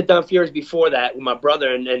might have been to Don Fury's before that with my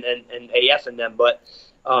brother and AF and them, but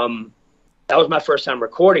that was my first time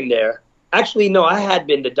recording there. Actually, no, I had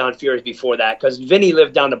been to Don Fury's before that because Vinny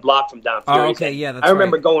lived down the block from Don Fury's. Oh, okay, yeah, that's I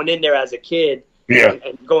remember going in there as a kid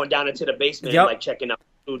and going down into the basement and like checking out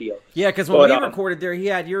the studio. Yeah, because when we recorded there, he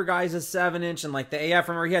had your guys' 7-inch and like the AF,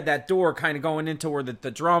 remember he had that door kind of going into where the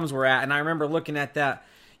drums were at, and I remember looking at that,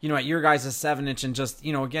 you know, at your guys' 7-inch and just,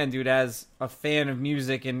 you know, again, dude, as a fan of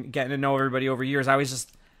music and getting to know everybody over years, it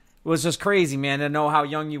was just crazy, man, to know how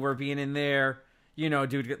young you were being in there, you know,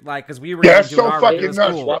 dude, like, because we were doing so our fucking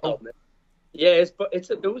nuts, cool. bro. Yeah,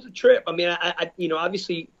 it was a trip. I mean, I you know,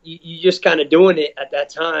 obviously you just kind of doing it at that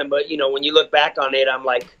time, but you know, when you look back on it, I'm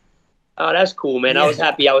like, oh, that's cool, man. I was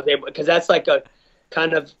happy I was able, because that's like a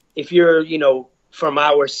kind of, if you're, you know, from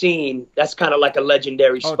our scene, that's kind of like a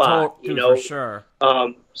legendary spot, you know. For sure.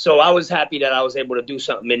 So I was happy that I was able to do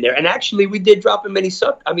something in there, and actually we did Dropping Many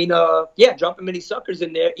Suckers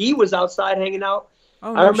in there. E was outside hanging out.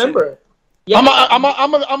 Oh, I remember. Shit. Yeah, I'm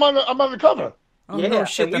on the cover. Oh no,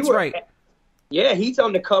 shit, that's right. Yeah, he's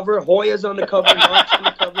on the cover. Hoya's on the cover. Mark's on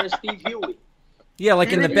the cover, and Steve Huey. Yeah,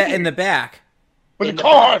 like in the back. With the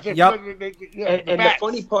cars. Yep. And the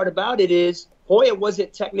funny part about it is Hoya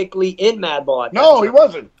wasn't technically in Madball. No, he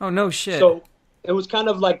wasn't. Oh no, shit. So it was kind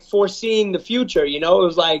of like foreseeing the future. You know, it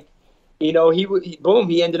was like, you know,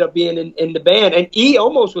 he ended up being in the band, and E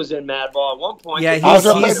almost was in Madball at one point. Yeah, he's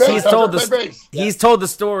told the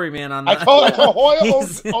story, man. On that. I told Hoya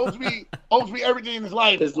owes me everything in his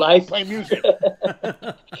life. His life, playing music.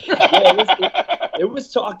 It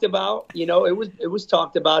was talked about. You know, it was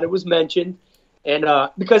talked about. It was mentioned, and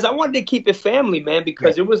because I wanted to keep it family, man.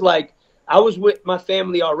 Because it was like I was with my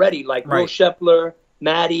family already, like Will Shepler,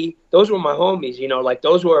 Maddie. Those were my homies. You know, like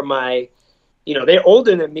those were my. You know, they're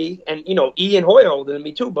older than me, and, you know, E and Hoya are older than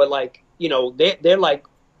me, too. But, like, you know, they're like,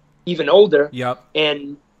 even older. Yep.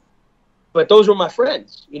 But those were my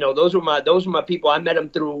friends. You know, those were my people. I met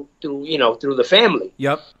them through the family.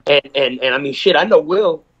 Yep. And I mean, shit, I know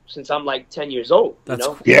Will since I'm, like, 10 years old. That's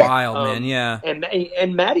wild, man, yeah.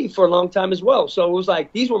 And Maddie for a long time as well. So it was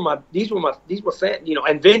like, these were fans, you know,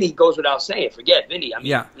 and Vinny goes without saying. Forget Vinny. I mean,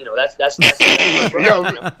 you know, that's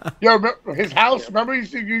yo, his house, remember he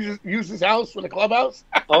used to use his house for the clubhouse?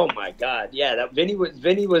 Oh my God. Yeah, that Vinny was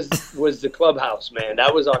the clubhouse, man.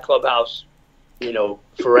 That was our clubhouse, you know,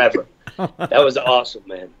 forever. That was awesome,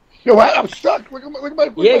 man. Yo, I'm stuck. Look at my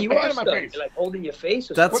you are in stuck. my face. You're like holding your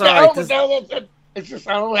face or That's something. all right. It's just,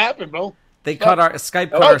 I don't know what happened, bro. They cut our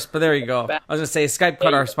Skype cut our, but there you go. I was gonna say Skype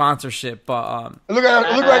cut our sponsorship, but it looked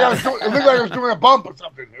like I was doing a bump or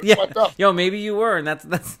something. Yeah, yo, maybe you were, and that's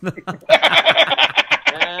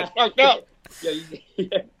fucked up.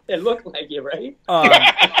 Yeah, it looked like it, right?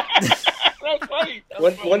 That's funny.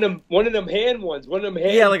 One of them hand ones. One of them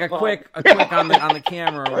hand. Yeah, like a quick on the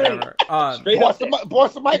camera or whatever. Straight up.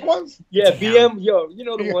 Boston Mike ones? Yeah, BM. Yo, you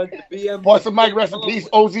know the ones. The BM. Boston Mike, rest in peace.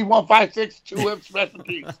 OZ156, 2 Lips, rest in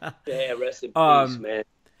peace. Yeah, rest in peace, man.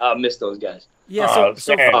 I miss those guys. Yeah,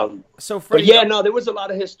 so But Freddie, yeah, no, there was a lot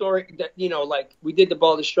of historic that, you know, like we did the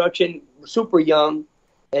Ball Destruction super young,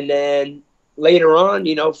 and then later on,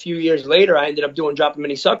 you know, a few years later, I ended up doing Dropping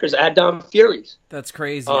Many Suckers. I had Don Furies. That's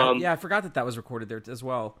crazy. Yeah, I forgot that was recorded there as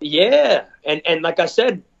well. Yeah, and like I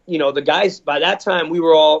said, you know, the guys by that time we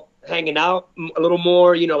were all hanging out a little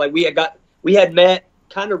more. You know, like we had met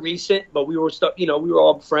kind of recent, but we were we were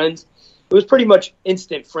all friends. It was pretty much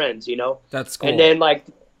instant friends, you know. That's cool. And then like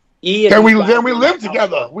Ian. Then we lived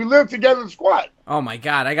together. We lived together in the squad. Oh my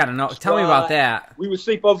God, I gotta know. Tell me about that. We would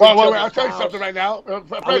sleep over. Wait, I'll tell you something right now.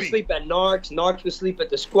 I would sleep at Narcs. Narcs would sleep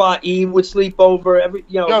at the squad. E would sleep over every.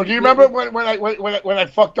 You know. Yo, do you remember when I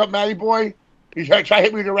fucked up Matty Boy? He tried to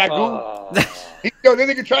hit me with a ragu. Yo, that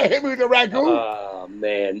nigga tried to hit me with a ragu. Oh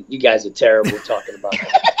man, you guys are terrible talking about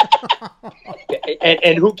that.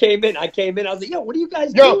 and who came in? I came in. I was like, yo, what are you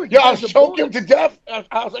guys doing? Yo, I was choking him to death.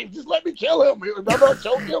 I was like, just let me kill him. Remember, I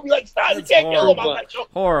choked him. He's like, stop, you can't kill him. I'm like,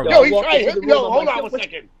 horrible. Yo, he tried to hit me. Yo, hold on a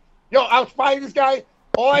second. Yo, I was fighting this guy.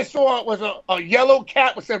 All I saw was a yellow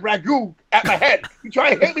cat that said ragu at my head. He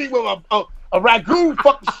tried to hit me with a ragu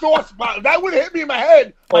fucking sauce bottle. That would have hit me in my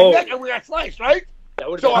head, my neck, and we got sliced, right? That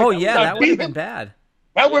would that would have been bad.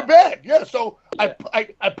 That would bad, yeah. So I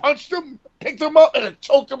punched him, picked him up, and I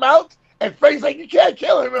choked him out. And Freddie's like, you can't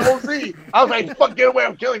kill him in OZ. I was like, fuck, get away,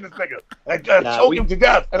 I'm killing this nigga. I choked him to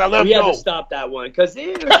death, and I let him go. We had to stop that one, because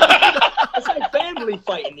it's like family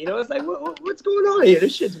fighting, you know? It's like, what's going on here?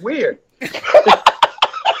 This shit's weird.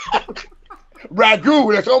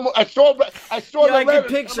 Ragu, that's almost, I saw yeah, the I can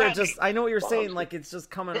picture it, just, I know what you're saying, like, it's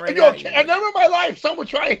just coming right at you. And never in my life, someone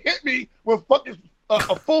tried to hit me with fucking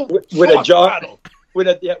a full with a jar, bottle.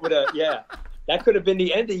 Yeah. That could have been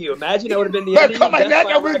the end of you. Imagine that would have been the end of you. Cut my neck,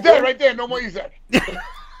 I would have dead right there. No more Isaac. Death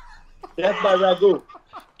by ragu.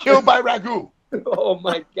 Killed by ragu. Oh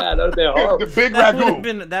my God, that would have been horrible. The big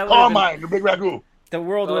ragu. Carmine, the big ragu. The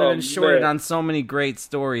world would have been shorted on so many great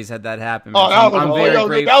stories had that happened. Oh, that was, I'm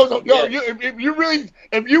very grateful.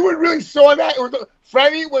 If you really saw that,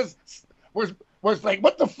 Freddie was like,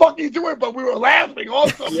 what the fuck are you doing? But we were laughing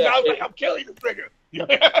also. I was like, I'm killing this nigga.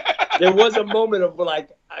 There was a moment of like,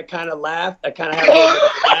 I kind of laughed. I kind of had a little bit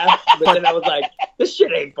of laugh, but then I was like, this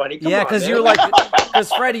shit ain't funny. Come on, because you're like, because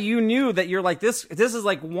Freddie, you knew that you're like, this is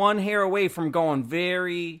like one hair away from going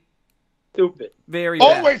very stupid. Very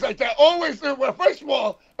bad. Always like that. Always. Well, first of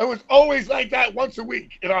all, it was always like that once a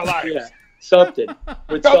week in our lives. Yeah, something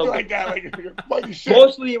like that. Like funny shit.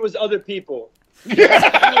 Mostly it was other people.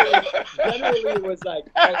 Generally, it was like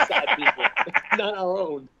outside people, not our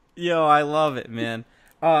own. Yo, I love it, man.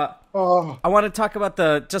 I want to talk about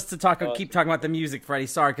keep talking about the music, Freddie.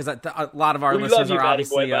 Sorry, because a lot of our listeners are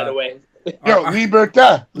obviously. Boy, by the way. Yo,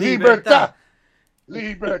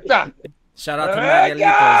 Libertad. Shout out to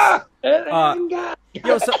Marielitos.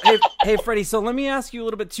 Yo, so hey, Freddie. So let me ask you a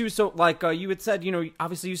little bit too. So, like you had said,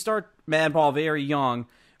 obviously you start Madball very young,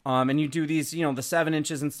 and you do these, the 7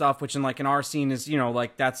 inches and stuff, which in our scene is,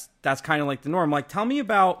 like that's kind of like the norm. Like, tell me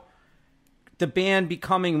about the band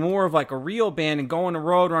becoming more of like a real band and going to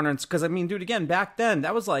Roadrunners, because I mean, dude, again, back then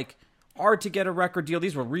that was like hard to get a record deal.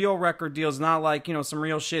 These were real record deals, not like some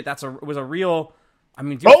real shit. It was a real. I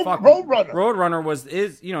mean, dude, Roadrunner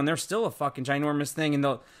is and they're still a fucking ginormous thing, and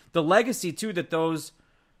the legacy too that those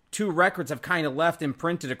 2 records have kind of left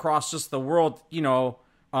imprinted across just the world,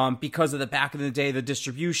 because of the back of the day, the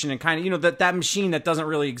distribution and kind of that machine that doesn't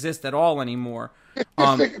really exist at all anymore.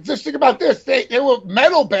 Just think about this: they were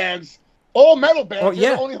metal bands. All metal bands. Oh,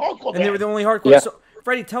 yeah. They were the only hardcore bands. And they were the only hardcore. Yeah. So,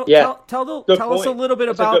 Freddie, tell us a little bit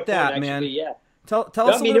about that, point, man. Yeah. Tell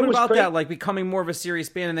us a little bit about that, like becoming more of a serious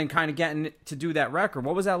band and then kind of getting to do that record.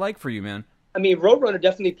 What was that like for you, man? I mean, Roadrunner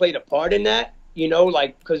definitely played a part in that,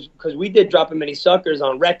 like because we did Dropping Many Suckers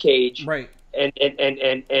on Wreck Cage, right? And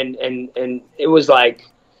it was like,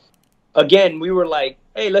 again, we were like,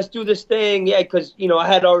 hey, let's do this thing, yeah, because I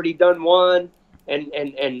had already done one.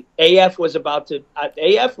 And AF was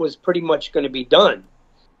AF was pretty much going to be done.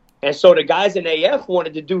 And so the guys in AF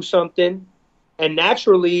wanted to do something. And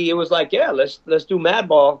naturally it was like, yeah, let's do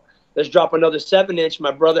Madball. Let's drop another 7-inch.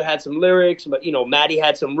 My brother had some lyrics, but Matty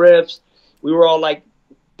had some riffs. We were all like,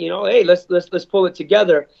 hey, let's pull it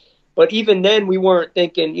together. But even then we weren't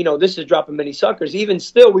thinking, this is Dropping Many Suckers. Even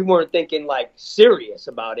still, we weren't thinking like serious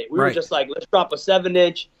about it. We were just like, let's drop a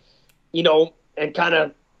 7-inch, and kind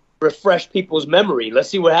of refresh people's memory. Let's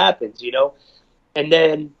see what happens, you know. And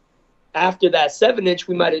then after that 7-inch,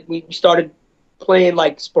 we started playing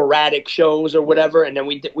like sporadic shows or whatever, and then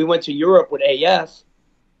we went to Europe with AF,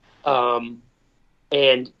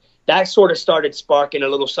 and that sort of started sparking a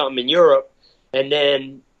little something in Europe, and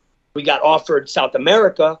then we got offered South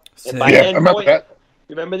America. And by then, I remember that.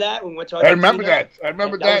 You remember that? We went to I Argentina. remember that.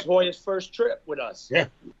 That was Hoya's first trip with us. Yeah.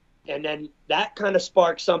 And then that kind of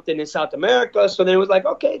sparked something in South America. So then it was like,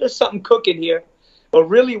 okay, there's something cooking here. But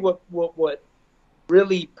really what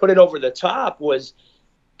really put it over the top was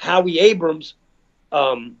Howie Abrams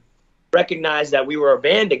recognized that we were a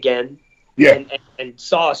band again. Yeah. And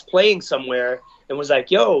saw us playing somewhere and was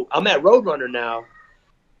like, yo, I'm at Roadrunner now.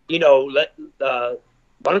 You know,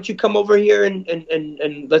 why don't you come over here and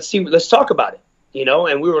let's talk about it. You know,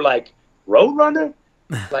 and we were like, Roadrunner?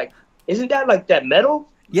 Like, isn't that like that metal?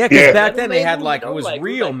 Yeah, because Yeah. back then they had You like, know, it was like,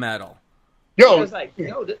 real like- metal. I Yo, was like,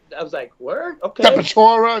 word? Okay.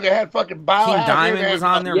 Sepultura, they had fucking King Biohazard. Diamond they was had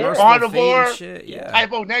on there, Yeah. Merciful Fate Carnivore, and shit. Yeah.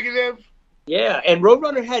 Typo Negative. Yeah, and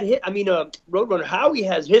Roadrunner had hit. I mean, Roadrunner, Howie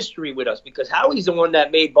has history with us because Howie's the one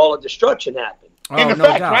that made Ball of Destruction happen. Oh, In no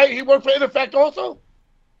Effect, doubt. right? He worked for In Effect also?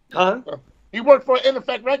 Huh? He worked for In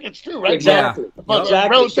Effect Records too, right? Exactly. But Exactly.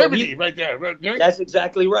 Relativity So right there. that's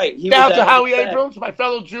exactly right. He Shout out was to at Howie Effect. Abrams, my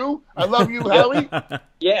fellow Jew. I love you, Howie.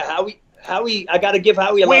 Yeah, Howie. I got to give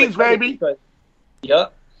Howie a lot Queens, of credit. baby. Because,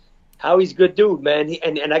 yep. Howie's a good dude, man.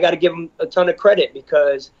 And I got to give him a ton of credit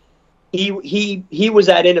because he was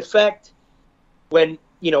at In Effect when,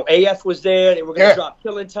 you know, AF was there. They were going to Yeah. drop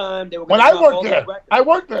Killing Time. They were When going I to drop all worked these there, records. I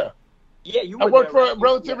worked there. Yeah, you I were worked there, for right?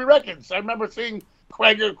 Relativity Records. I remember seeing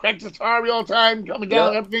Craig Tatari all the time, coming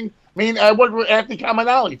down, Yeah. everything. I mean, I worked with Anthony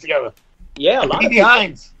Caminali together. Yeah, a lot of Petey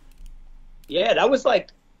Hines. Yeah, that was like,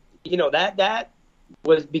 you know, that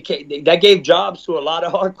gave jobs to a lot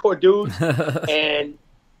of hardcore dudes, and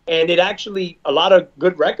it actually a lot of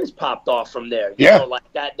good records popped off from there. You Yeah. know, like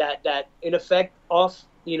that In Effect off,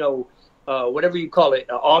 you know, whatever you call it,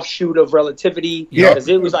 offshoot of Relativity. Yeah. because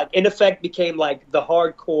it was like In Effect became like the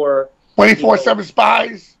hardcore. 24/7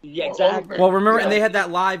 Spies. Yeah, exactly. Well, remember, Yeah. and they had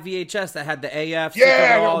that live VHS that had the AF.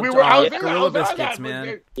 Yeah, Sick we of were. It All, I was there. I Gorilla was on Biscuits, that.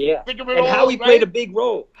 man. Yeah, Think of it and all, Howie right? played a big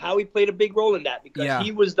role. Howie played a big role in that because Yeah.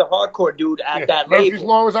 he was the hardcore dude at Yeah. that Murphy's label.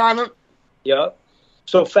 Law was on it. Yep.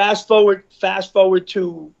 So fast forward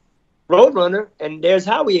to Roadrunner, and there's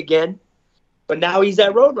Howie again, but now he's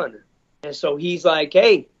at Roadrunner, and so he's like,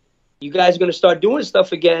 "Hey, you guys are gonna start doing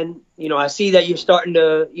stuff again. You know, I see that you're starting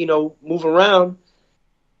to, you know, move around.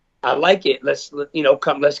 I like it. Let's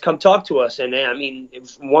come talk to us." And then, I mean, it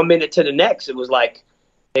was 1 minute to the next, it was like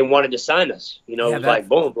they wanted to sign us. You know, Yeah, it was that- like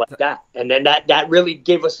boom, like that, and then that really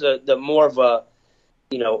gave us the more of a,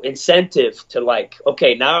 you know, incentive to like,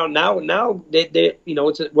 okay, now they you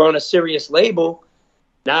know, we're on a serious label.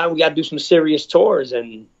 Now we got to do some serious tours,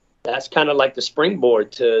 and that's kind of like the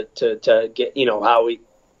springboard to get, you know, how we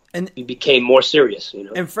became more serious, you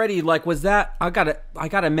know. And Freddie, like, was that I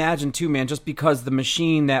gotta imagine too, man, just because the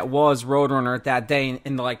machine that was Roadrunner at that day,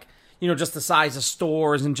 and like, you know, just the size of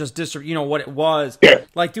stores and just you know what it was. Yeah.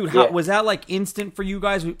 Like, dude, was that like instant for you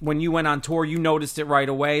guys when you went on tour? You noticed it right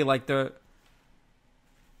away, like the.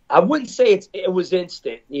 I wouldn't say it was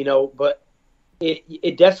instant, you know, but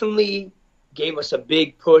it definitely gave us a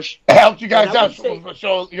big push. It helped you guys And I out, would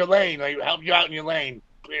show your lane. Like, help you out in your lane.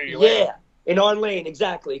 Clear your lane. Yeah, in our lane,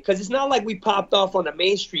 exactly. Because it's not like we popped off on a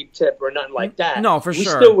Main Street tip or nothing like that. No, for we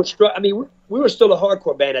sure. Still were I mean, we were still a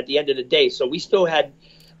hardcore band at the end of the day, so we still had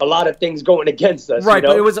a lot of things going against us. Right, you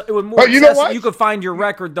know? but it was more. But you know accessible. what? You could find your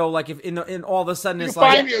record though, like if in all of a sudden it's could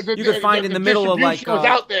like find it. you could find in the middle of like distribution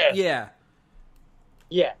was out there. Yeah.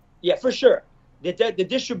 Yeah, for sure. The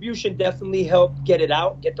distribution definitely helped get it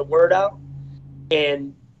out, get the word out,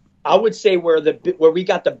 and I would say where we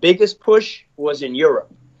got the biggest push was in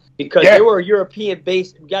Europe, because they were European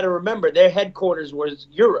based. You got to remember their headquarters was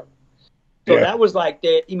Europe, so that was like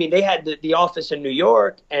they had the office in New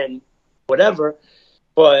York and whatever,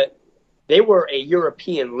 but they were a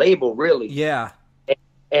European label really. Yeah.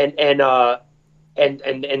 And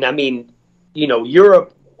I mean, you know,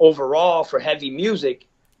 Europe overall for heavy music,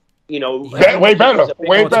 you know, way better,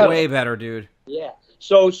 way It's way better, dude. Yeah.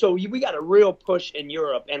 So we got a real push in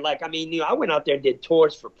Europe, and like, I mean, you know, I went out there and did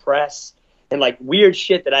tours for press and like weird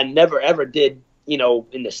shit that I never ever did, you know,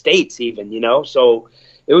 in the States even, you know. So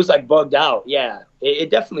it was like bugged out. Yeah, it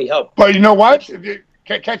definitely helped. But you know what? Can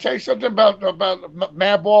I tell you something about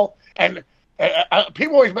Madball? And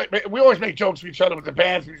people always make jokes with each other with the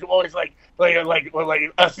bands. We always like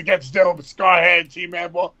us against them, Scarhead, Team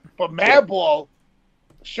Madball. But Madball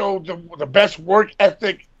showed the best work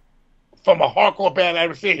ethic from a hardcore band I've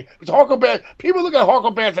ever seen. It's a hardcore band. People look at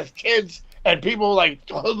hardcore bands as kids, and people like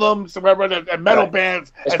hoodlums and whatever, and metal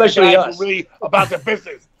bands, especially us, who really about their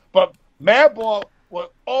business. But Madball was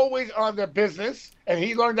always on their business, and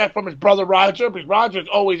he learned that from his brother Roger, because Roger's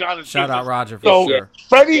always on his Shout business. out Roger for So sure.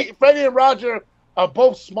 Freddie and Roger are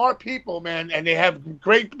both smart people, man, and they have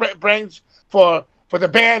great brains for the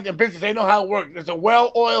band and business. They know how it works. It's a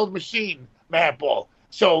well-oiled machine, Madball.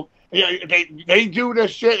 So they do their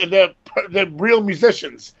shit, and they're real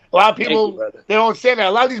musicians. A lot of people, they don't understand that.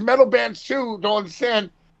 A lot of these metal bands, too, don't understand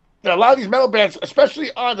that a lot of these metal bands,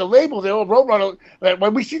 especially on the label, they're all Roadrunner.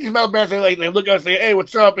 When we see these metal bands, they look at us and say, hey,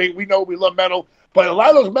 what's up? Hey, we know we love metal. But a lot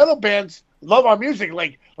of those metal bands love our music.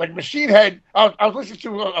 Like Machine Head, I was listening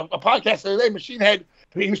to a podcast the other day. Machine Head,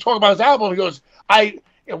 he was talking about his album. He goes,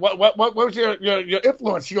 what was your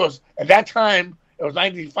influence? He goes, at that time, it was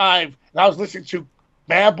 95, and I was listening to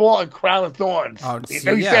Madball and Crown of Thorns. Oh, He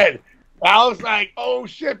said, I was like, oh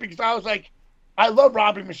shit, because I was like, I love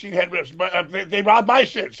robbing Machine Head riffs, but they robbed my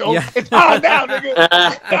shit. So it's on now, nigga.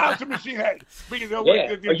 It's down to Machine Head. Because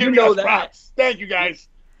they're giving us props. Thank you, guys.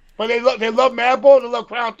 But they love Madball, they love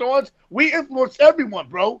Crown of Thorns. We influence everyone,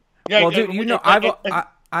 bro. Yeah, well, dude,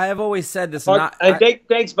 I have always said this.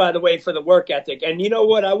 Thanks, by the way, for the work ethic. And you know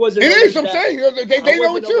what? I wasn't. It is. I'm saying they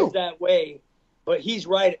know it too. That way, but he's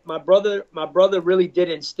right. My brother really did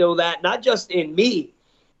instill that, not just in me,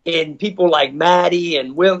 in people like Maddie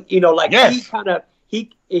and Will. You know, like he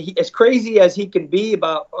as crazy as he can be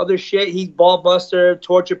about other shit. He's ball buster,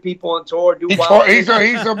 torture people on tour. He's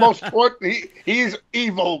the most he's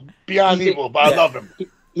evil beyond evil, but I love him.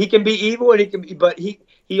 He can be evil, and he can be, but he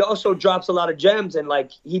also drops a lot of gems, and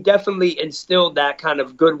like he definitely instilled that kind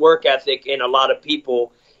of good work ethic in a lot of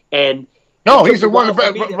people. And no, he's one of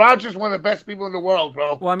the best. Roger's one of the best people in the world,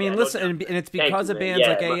 bro. Well, I mean, listen, and it's because of bands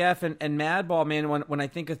like AF and Madball, man. When I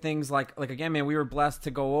think of things like again, man, we were blessed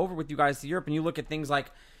to go over with you guys to Europe, and you look at things like,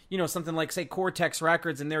 you know, something like say Cortex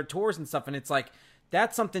Records and their tours and stuff, and it's like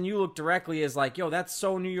that's something you look directly as like, yo, that's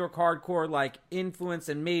so New York hardcore, like influenced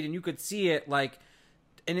and made, and you could see it like.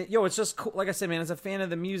 And it's just cool. Like I said, man, as a fan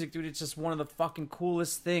of the music, dude, it's just one of the fucking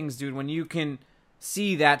coolest things, dude, when you can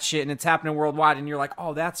see that shit and it's happening worldwide, and you're like,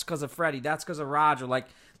 oh, that's because of Freddie, that's because of Roger, like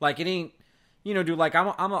it ain't, you know, dude, like I'm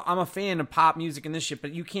a fan of pop music and this shit,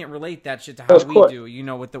 but you can't relate that shit to how we do, you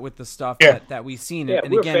know, with the stuff that we've seen. Yeah,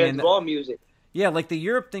 and we're again, fans man, of all music. Yeah, like the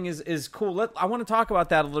Europe thing is cool. I want to talk about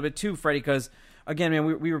that a little bit too, Freddie, because again, man,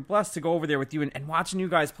 we were blessed to go over there with you, and watching you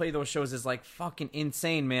guys play those shows is like fucking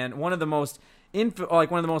insane, man. One of the most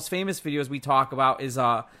famous videos we talk about is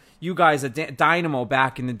you guys at Dynamo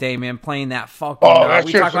back in the day, man, playing that fucking.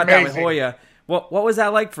 We talked about that with Hoya. What was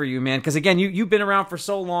that like for you, man? Because again, you've been around for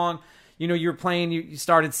so long. You know, you're playing. You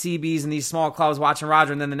started CBs in these small clubs watching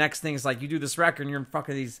Roger, and then the next thing is like you do this record, and you're in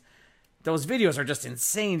fucking these. Those videos are just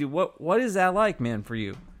insane, dude. What is that like, man, for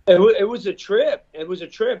you? It was a trip. It was a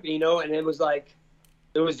trip, you know, and it was like.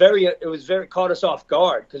 It was very caught us off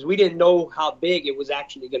guard because we didn't know how big it was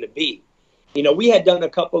actually going to be. You know, we had done a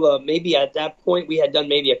couple of, maybe at that point, we had done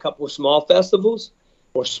maybe a couple of small festivals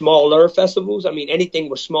or smaller festivals. I mean, anything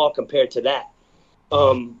was small compared to that.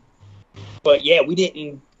 But yeah, we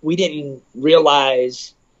didn't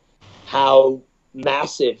realize how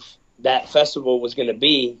massive that festival was going to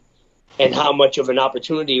be and how much of an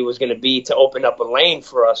opportunity it was going to be to open up a lane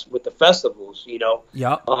for us with the festivals, you know?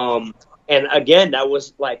 Yeah. And again, that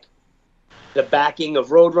was like the backing of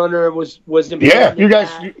Roadrunner was important. Yeah, you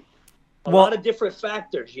guys. A lot of different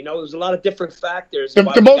factors, you know. There's a lot of different factors.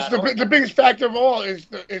 The biggest factor of all is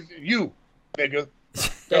you, nigga.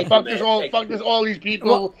 Fuck all these people.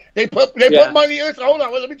 Well, they put money in. Hold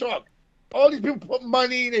on, let me talk. All these people put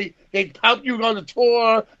money. They help you on the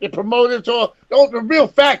tour. They promote the tour. The real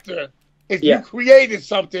factor is you created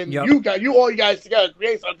something. Yep. All you guys together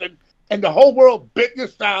create something. And the whole world bit your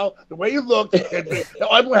style, the way you looked.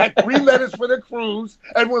 Everyone had 3 letters for their crews.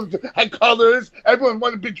 Everyone had colors. Everyone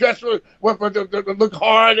wanted to be dressed to look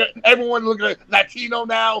hard. Everyone looking like Latino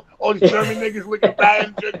now. All these German niggas looking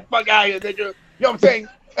bad. Fuck out here, nigga. You know what I'm saying?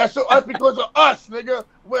 That's because of us, nigga.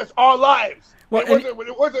 It's our lives. Well, we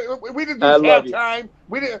didn't do halftime.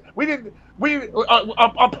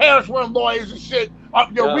 Our parents weren't lawyers and shit.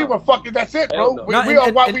 We were fucking. That's it, bro. We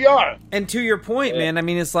are what we are. And to your point, man. I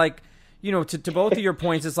mean, it's like. You know, to both of your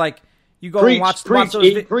points, it's like you go and watch those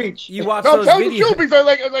videos. You watch those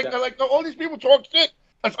videos. Like all these people talk shit.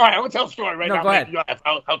 All right, I'm gonna tell a story right now. Go ahead.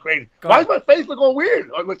 How crazy? Why is my face looking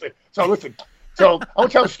weird? Listen. So I'm gonna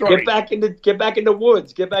tell a story. Get back in the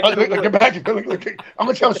woods. I'm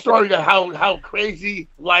gonna tell a story of how crazy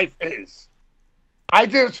life is. I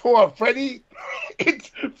did a tour. Freddie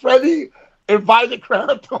invited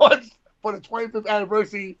Crown of Thorns for the 25th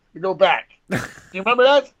anniversary to go back. You remember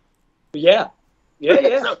that? Yeah. So You're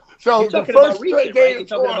the talking first about recent, straight day right? of You're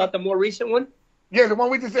talking tour, about the more recent one? yeah, the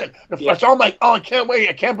one we just did. Yeah. So I'm like, oh, I can't wait.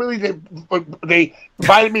 I can't believe they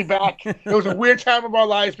invited me back. It was a weird time of our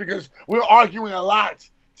lives because we were arguing a lot.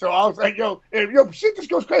 So I was like, yo, shit just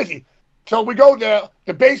goes crazy. So we go there.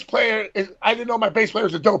 The bass player I didn't know my bass player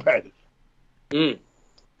was a dope head.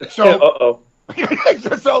 So,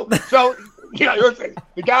 so yeah, listen,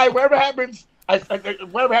 the guy, whatever happens,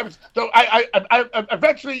 whatever happens. So I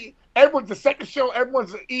eventually, the second show,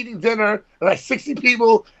 everyone's eating dinner, like 60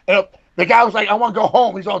 people, and the guy was like, I want to go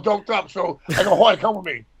home. He's all doped up, so I go, Hoy, come with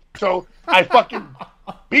me. So I fucking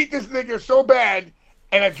beat this nigga so bad,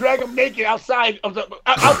 and I drag him naked outside of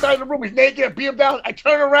the room. He's naked, I beat him down. I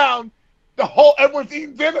turn around. Everyone's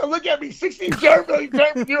eating dinner. Look at me, 16 German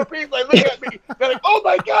Europeans, like, look at me. They're like, oh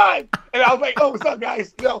my God. And I was like, oh, what's up,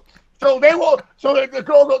 guys? So they will. So the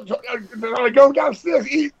girl goes. I go downstairs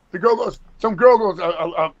eat. The girl goes. Some girl goes.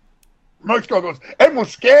 Merch girl goes.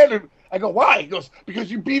 Everyone's scared. And I go, why? He goes, because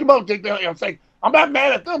you beat them up. I'm saying, I'm not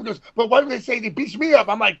mad at them. He goes, but why do they say they beat me up?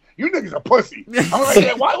 I'm like, you niggas are pussy. I'm like,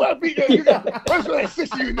 yeah, why would I beat you? First of all, there's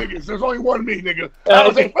 6 of you niggas. There's only one of me, nigga. I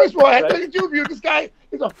was like, first of all, I had nothing to do with you. This guy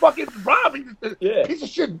is a fucking robbing piece of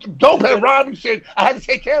shit, dope head robbing shit. I had to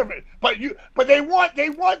take care of it. But they want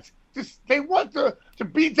to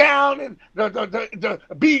beat down and the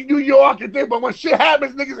beat New York and thing. But when shit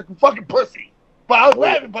happens, niggas are fucking pussy. But I was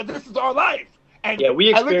laughing. But this is our life. And yeah, we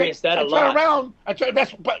experienced that a lot. I turn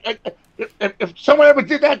around. If someone ever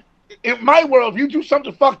did that in my world, if you do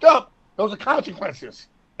something fucked up, those are consequences.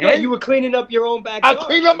 Yeah, you were cleaning up your own backyard. I had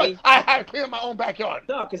to clean up my own backyard.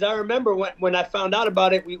 No, because I remember when I found out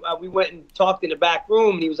about it, we went and talked in the back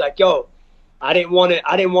room, and he was like, "Yo, I didn't want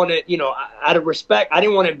to, you know, out of respect, I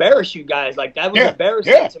didn't want to embarrass you guys. Like that was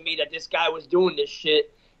embarrassing to me that this guy was doing this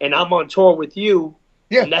shit, and I'm on tour with you,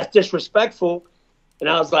 and that's disrespectful." And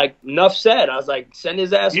I was like, enough said. I was like, send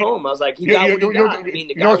his ass home. I was like, he got what he got. I mean,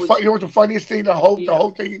 the guy was, you know what the funniest thing, the whole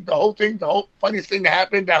funniest thing that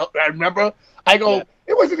happened that I remember? I go,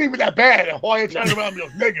 it wasn't even that bad. And Hoya turned around and goes,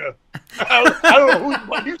 nigga. I don't know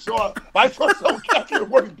what you saw, but I saw some catch with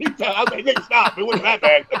working pizza. I was like, nigga, stop. It wasn't that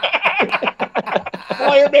bad.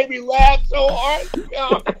 Hoya made me laugh so hard.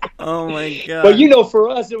 Oh, my God. But, you know, for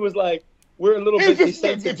us, it was like, we're a little bit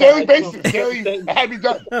desensitized. The daily basis. Daily had me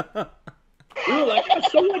done. We were like, oh,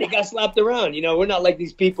 so what? He got slapped around. You know, we're not like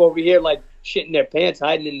these people over here, like shitting their pants,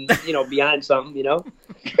 hiding in, you know, behind something, you know.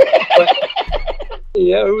 But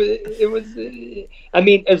yeah, it was. I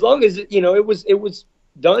mean, as long as it was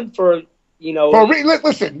done for, you know.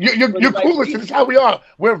 Listen, you're cool. Listen, this is how we are.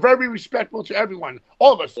 We're very respectful to everyone,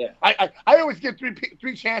 all of us. Yeah. I always give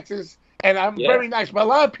three chances, and I'm very nice. But a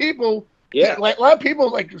lot of people. Yeah, like a lot of people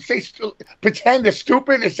like pretend they're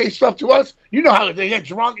stupid and say stuff to us. You know how they get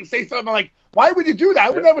drunk and say something like, "Why would you do that?" I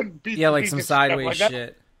would never be. Yeah, like some sideways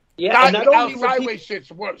shit. Yeah, and not only sideways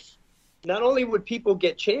shit's worse. Not only would people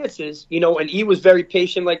get chances, you know, and he was very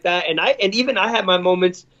patient like that, and even I had my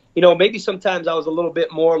moments. You know, maybe sometimes I was a little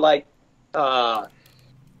bit more like,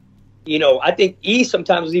 you know, I think he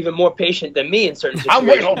sometimes was even more patient than me in certain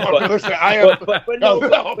situations. But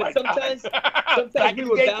sometimes we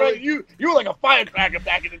were balanced. You were like a firecracker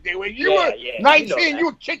back in the day. When you were 19, you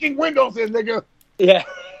were kicking windows in, nigga. Yeah.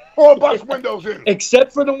 $4 windows in.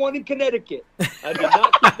 Except for the one in Connecticut. I did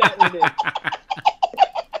not kick that one in.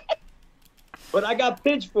 But I got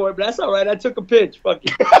pinched for it, but that's all right. I took a pinch. Fuck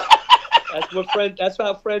it. That's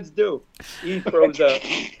how friends do. He froze up.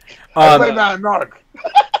 I'm not a narc.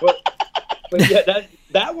 But yeah,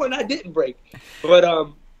 that one I didn't break. But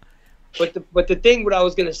the thing what I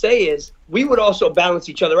was gonna say is we would also balance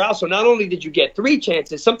each other out. So not only did you get 3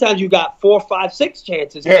 chances, sometimes you got 4, 5, 6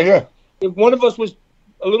 chances. Yeah. If one of us was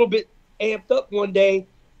a little bit amped up one day,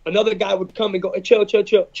 another guy would come and go, hey, chill.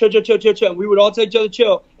 And we would all tell each other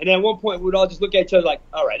chill. And then at one point we would all just look at each other like,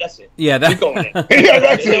 all right, that's it. Yeah, we're going in. Yeah,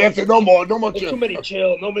 that's it. No more chill. Too many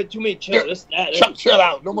chill. Too many chill. Chuck chill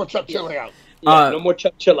out. No more Chuck chilling out. Yeah, no more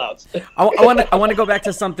chill outs. I want to go back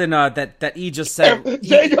to something that E just said.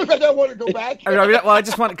 I want to go back. Well, I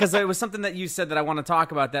just want, because it was something that you said that I want to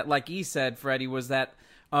talk about. That, like E said, Freddie, was that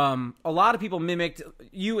a lot of people mimicked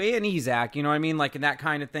you and E, Zach. You know what I mean, like in that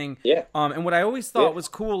kind of thing. Yeah. And what I always thought was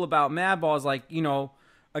cool about Madball is, like, you know,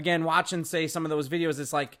 again, watching say some of those videos,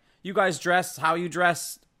 it's like you guys dress how you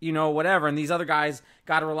dress, you know, whatever, and these other guys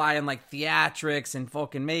got to rely on like theatrics and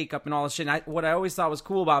fucking makeup and all this shit. And what I always thought was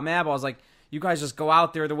cool about Madball is like, you guys just go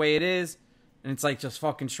out there the way it is, and it's like just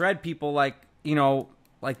fucking shred people, like, you know,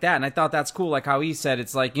 like that. And I thought that's cool, like how he said,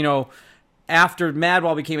 it's like, you know, after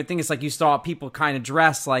Madball became a thing, it's like you saw people kind of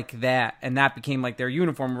dress like that, and that became like their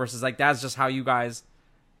uniform versus like that's just how you guys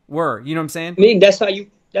were. You know what I'm saying? I mean, that's how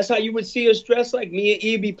you would see us dressed. Like me and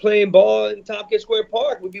E be playing ball in Tompkins Square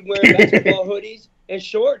Park. We'd be wearing basketball hoodies and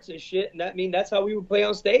shorts and shit. And that's how we would play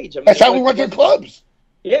on stage. I mean, That's how we went to clubs.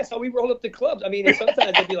 Yeah, that's how we roll up the clubs. I mean, and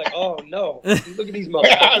sometimes they'd be like, "Oh no, look at these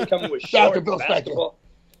motherfuckers coming with Shout out to shorts, Bill basketball."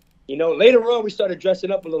 You know, later on we started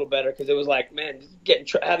dressing up a little better because it was like, man,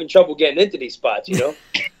 having trouble getting into these spots. You know,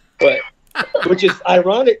 but which is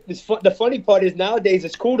ironic. The funny part is nowadays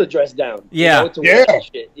it's cool to dress down. Yeah, you know, to wear that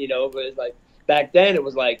shit. You know, but it's like back then it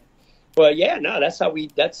was like, but yeah, no, that's how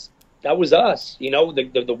that was us. You know,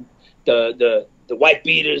 the white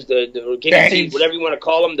beaters, the guinea teeth, whatever you want to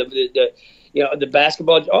call them, the you know, the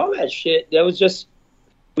basketball, all that shit. That was just,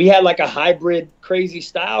 we had like a hybrid crazy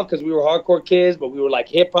style because we were hardcore kids, but we were like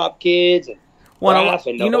hip hop kids and rap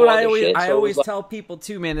and you know what I so always like, tell people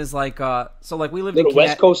too, man, is like so like we lived little in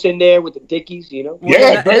West Coast in there with the Dickies, you know. Well,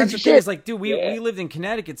 Yeah, that's the shit. thing is like, dude, we lived in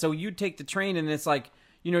Connecticut, so you'd take the train and it's like,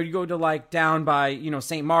 you know, you go to like down by, you know,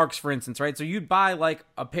 St. Mark's, for instance, right? So you'd buy like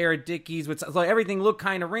a pair of Dickies, with so everything looked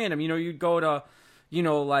kind of random. You know, you'd go to, you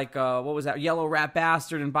know, like what was that, Yellow Rat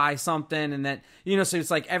Bastard, and buy something, and then, you know, so it's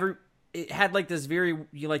like it had like this very,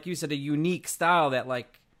 like you said, a unique style that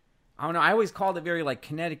like, I don't know, I always called it very like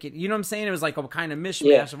Connecticut. You know what I'm saying? It was like a kind of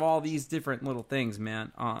mishmash of all these different little things,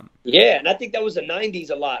 man. Yeah, and I think that was the 90s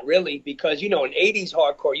a lot, really, because, you know, in 80s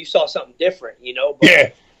hardcore, you saw something different, you know? But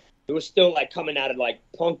Yeah. it was still like coming out of like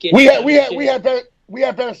punkish. We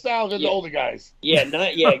had better styles than the older guys. Yeah,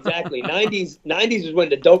 exactly. 90s is when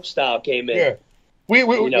the dope style came in. Yeah.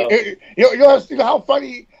 You know how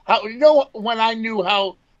funny, when I knew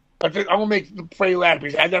how, I'm going to make Frey laugh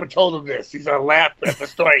because I never told him this. He's going to laugh at the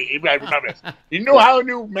story. You guys remember this. You know how I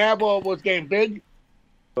knew Madball was getting big?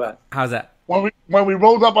 But How's that? When we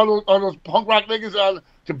rolled up on those punk rock niggas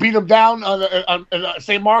to beat them down on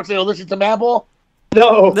St. Mark's, they were listening to Madball.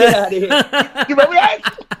 no, get out of here. You remember that?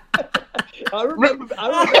 I remember.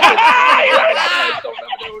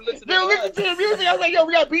 They were listening to your music. I was like, yo,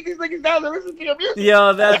 we got to beat these niggas down. They're listening to your music.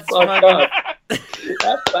 Yo, that's fucking...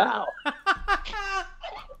 That's foul.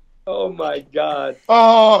 Oh my god.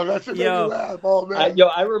 Oh, that's a Yo. laugh. Oh man.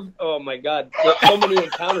 Oh my god. There's so many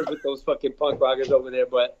encounters with those fucking punk rockers over there,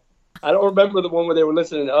 but I don't remember the one where they were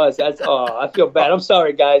listening to us. I feel bad. I'm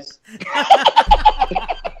sorry, guys.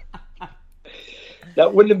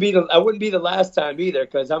 That wouldn't be the last time either,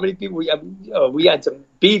 because how many people we had some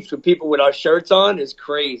beefs with people with our shirts on. It's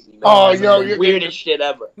crazy, man. Oh, It's yo, the weirdest shit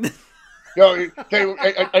ever. Yo,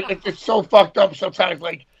 it's so fucked up sometimes.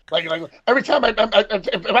 Like every time if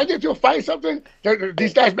I get into a fight or something,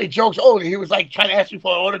 these guys make jokes. Oh, he was like trying to ask me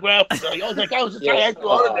for an autograph. I was like, I was just trying to ask you for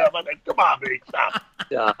an autograph. I'm like, come on, man, stop.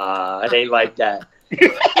 It ain't like that.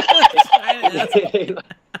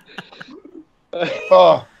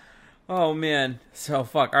 Oh, man. So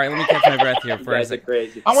fuck. All right, let me catch my breath here for a Guys are second.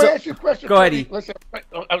 crazy. I want to ask you a question. Go ahead, Tony. E. Listen,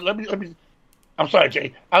 let me. I'm sorry,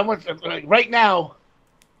 Jay. I want right now.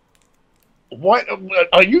 What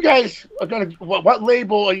are you guys gonna? What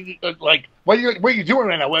label are you like? What are you doing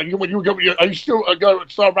right now? Are you still going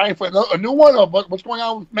to start writing for a new one, or what's going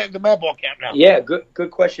on with the Madball camp now? Yeah,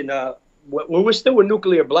 good question. We're still with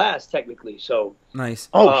Nuclear Blast technically, so Nice.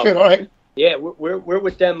 Oh shit! All right. yeah, we're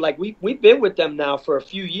with them. Like we've been with them now for a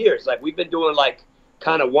few years. Like we've been doing like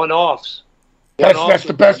kind of one-offs. That's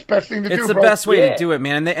the best thing to do. It's the bro. best way Yeah. to do it,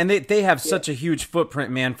 man. And they have such a huge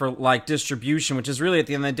footprint, man, for like distribution, which is really at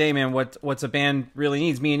the end of the day, man, what's a band really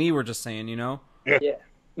needs. Me and E were just saying, you know. Yeah.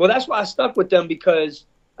 Well, that's why I stuck with them because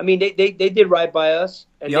I mean they did right by us,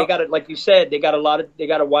 and they got it like you said. They got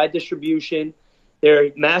a wide distribution. They're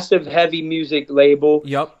a massive heavy music label.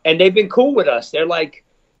 Yep. And they've been cool with us. They're like,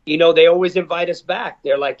 you know, they always invite us back.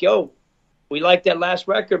 They're like, yo, we like that last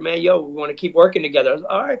record, man. Yo, we want to keep working together.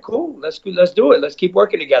 All right, cool. Let's do it. Let's keep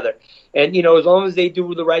working together. And, you know, as long as they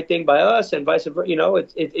do the right thing by us and vice versa, you know,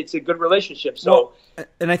 it's a good relationship. So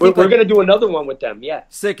and I think we're going to do another one with them. Yeah.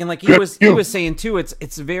 Sick. And like he was saying too,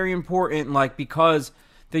 it's very important, like, because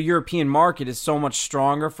the European market is so much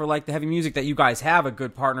stronger for like the heavy music, that you guys have a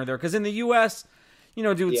good partner there. Because in the U.S., you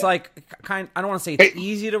know, dude, it's like I don't want to say it's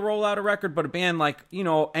easy to roll out a record, but a band like, you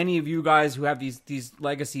know, any of you guys who have these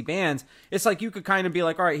legacy bands, it's like you could kind of be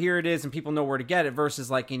like, all right, here it is, and people know where to get it. Versus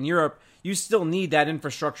like in Europe, you still need that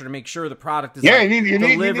infrastructure to make sure the product is Yeah, like, you need the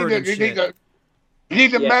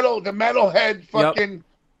metalhead fucking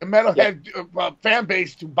the metalhead fan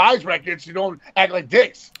base who buys records. You don't act like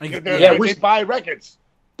dicks. They buy records.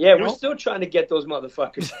 Yeah, we're still trying to get those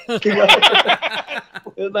motherfuckers. You know?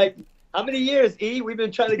 It's like, how many years, E? We've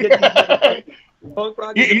been trying to get these. Punk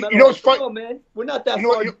rock You- is a you metal. know what's fun- Come on, man. We're not that You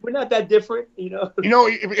know- far. We're not that different, you know. You know,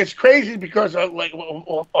 it's crazy because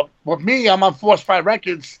with me, I'm on Force 5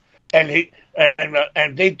 Records, and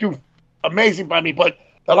they do amazing by me. But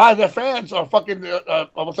a lot of their fans are fucking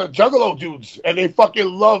Juggalo dudes, and they fucking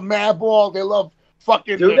love Madball. They love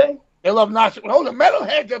fucking. Do they? They love Nazi. Oh, the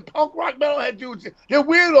metalhead, the punk rock metalhead dudes. They're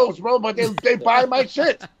weirdos, bro. But they buy my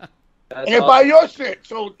shit. That's And they awesome. buy your shit.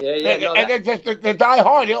 So they die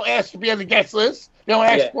hard. They don't ask to be on the guest list. They don't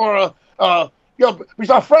ask for because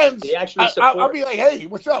our friends. They actually I'll support. be like, hey,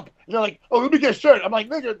 what's up? And they're like, oh, let me get a shirt. I'm like,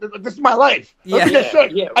 nigga, this is my life. Let me get a Yeah,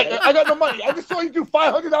 shirt. yeah, right. I got no money. I just saw you do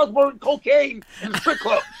 $500 more in cocaine in the strip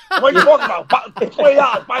club. What are you talking about?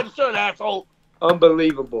 $20. Buy the shirt, asshole.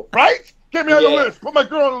 Unbelievable. Right? Get me on the Yeah. list. Put my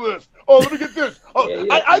girl on the list. Oh, let me get this. Oh,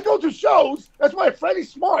 Yeah. I go to shows. That's why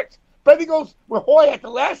Freddie's smart. Freddie goes with Hoy at the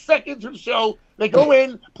last seconds of the show. They go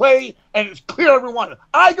in, play, and it's clear everyone.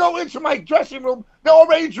 I go into my dressing room. They're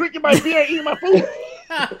already drinking my beer, eating my food.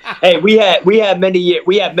 Hey, we had many years.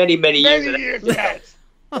 We had many years. Many of that. years, yes.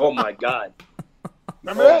 Oh my God.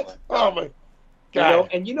 Remember that? Oh my You God. know,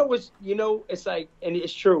 and it's like, and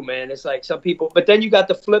it's true, man. It's like some people, but then you got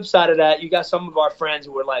the flip side of that. You got some of our friends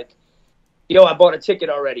who were like, "Yo, I bought a ticket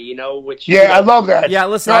already," you know, which Yeah, I love that. Yeah,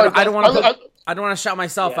 listen, No, I don't want to. I- I don't want to shout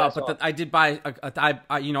myself Yeah, out, that's but I did buy.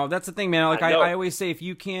 You know, that's the thing, man. Like I know. I always say, if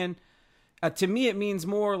you can, to me, it means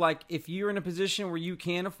more like if you're in a position where you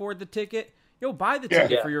can afford the ticket, yo, buy the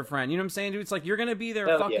ticket Yeah. for your friend. You know what I'm saying, dude? It's like you're gonna be there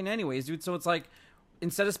Hell fucking yeah. anyways, dude. So it's like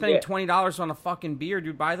instead of spending Yeah. $20 on a fucking beer,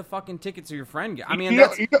 dude, buy the fucking ticket so your friend. I mean, you know,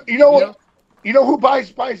 that's you know what? You know who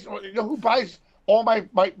buys? You know who buys all my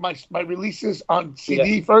releases on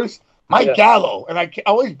CD first? Mike Yeah. Gallo, and I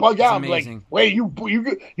always bug out. I'm like, amazing. wait, you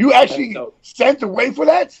actually That's dope. sent away for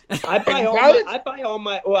that? I buy You all got my, it? I buy all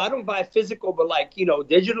my. Well, I don't buy physical, but like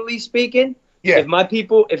digitally speaking, Yeah.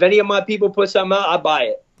 if any of my people put something out, I buy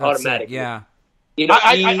it that's it, automatically. yeah. You know,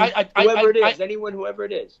 whoever whoever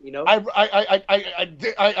it is, you know. I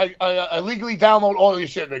legally download all your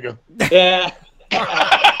shit, nigga. Yeah.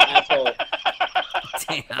 Asshole.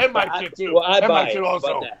 And my shit too. Well, I and buy my shit it,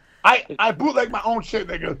 also. but I bootleg my own shit,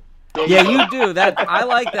 nigga. Yeah, you do that. I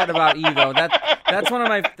like that about E though. That's one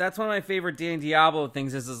of my favorite Dan Diablo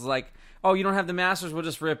things. Is like, oh, you don't have the masters, we'll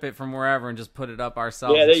just rip it from wherever and just put it up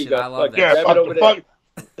ourselves. Yeah, and there you shit. go. I love Fuck that. Yeah, Grab it fuck, over fuck.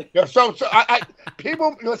 Yeah, so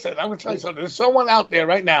people listen. I'm gonna tell you something. There's someone out there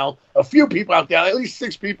right now. A few people out there, at least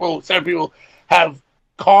 6 people, 7 people, have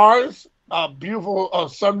cars, beautiful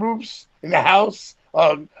sunroofs in the house,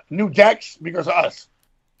 new decks because of us.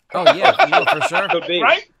 Oh yeah, for sure. Could be.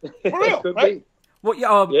 Right? For real, Could right? be. Well,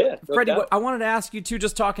 yeah, Yeah, no Freddie, doubt. I wanted to ask you too,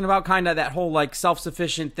 just talking about kind of that whole like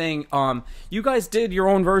self-sufficient thing. You guys did your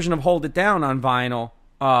own version of "Hold It Down" on vinyl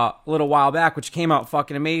a little while back, which came out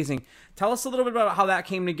fucking amazing. Tell us a little bit about how that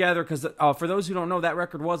came together, because for those who don't know, that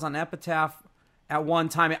record was on Epitaph at one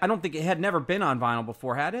time. I don't think it had never been on vinyl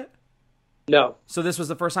before, had it? No. So this was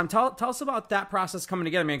the first time. Tell us about that process coming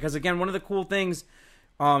together, man. Because again, one of the cool things,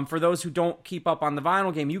 for those who don't keep up on the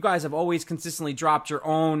vinyl game, you guys have always consistently dropped your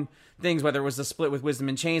own things, whether it was the split with Wisdom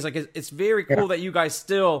and Chains. Like it's very cool that you guys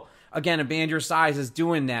still, again, a band your size is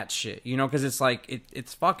doing that shit. You know, because it's like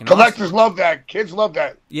it's fucking Collectors awesome. love that. Kids love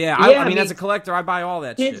that. Yeah, Yeah, I I mean, mean, as a collector, I buy all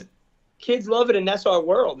that shit. Kids love it, and that's our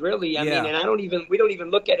world, really. I Yeah. mean, and we don't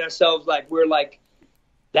even look at ourselves like we're like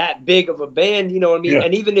that big of a band, you know what I mean? Yeah.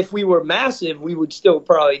 And even if we were massive, we would still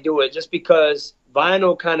probably do it, just because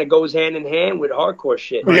vinyl kind of goes hand in hand with hardcore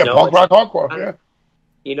shit. Yeah, you know? punk rock, hardcore. Yeah.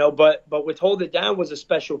 You know, but with Hold It Down was a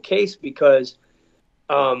special case because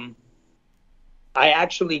I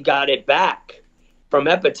actually got it back from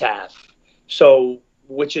Epitaph, so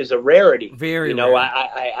which is a rarity. Very you know, rare.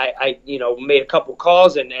 I made a couple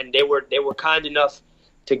calls and they were kind enough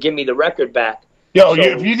to give me the record back. Yo, So-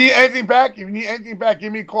 if you need anything back, give me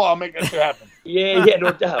a call. I'll make that shit happen. Yeah,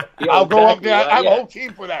 no doubt. Yeah, I'll go up exactly, there. I have yeah. a whole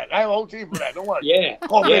team for that. Don't worry. Yeah,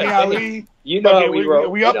 Call yeah, Vinny yeah. Ali. You know how Fucking we roll.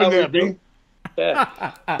 We up You know in there, how we do. B.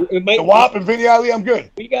 Yeah. We might- The WAP and Vinny Ali, I'm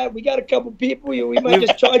good. We got a couple people. We might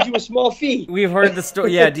just charge you a small fee. We've heard the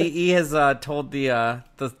story. Yeah, DE has told the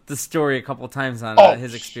story a couple times on Oh.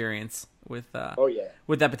 his experience with Oh yeah.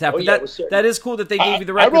 with Epitaph. Oh, But yeah, it was certain. that is cool that they gave you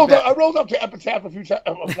the I record rolled back. I rolled up to Epitaph a few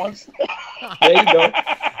times once. There you go.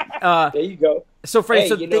 There you go. So Freddie, Hey,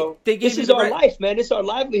 so you know, they gave this you is the our right- life, man. It's our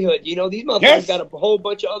livelihood. You know, these motherfuckers Yes. got a whole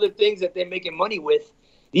bunch of other things that they're making money with.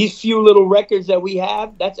 These few little records that we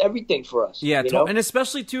have, that's everything for us. Yeah, you know? and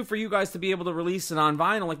especially too for you guys to be able to release it on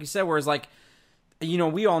vinyl, like you said, whereas like, you know,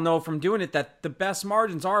 we all know from doing it that the best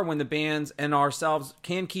margins are when the bands and ourselves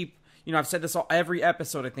can keep. You know, I've said this every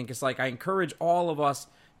episode. I think it's like I encourage all of us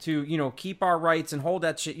to, you know, keep our rights and hold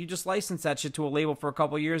that shit. You just license that shit to a label for a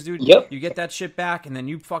couple of years, dude. Yep. You get that shit back, and then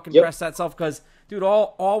you fucking Yep. press that self. Because, dude,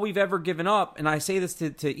 all we've ever given up, and I say this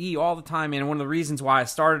to E all the time, and one of the reasons why I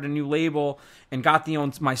started a new label and got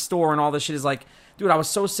my store and all this shit is like, dude, I was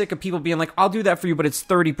so sick of people being like, I'll do that for you, but it's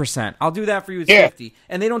 30%. I'll do that for you, it's 50.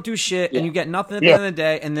 And they don't do shit, and you get nothing at the end of the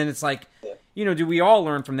day, and then it's like, you know, do we all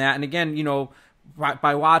learn from that? And again, you know,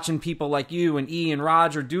 by watching people like you and E and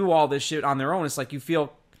Roger do all this shit on their own, it's like you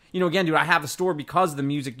feel, you know, again, dude, I have a store because of the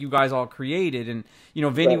music you guys all created. And, you know,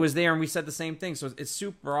 Vinny was there and we said the same thing. So it's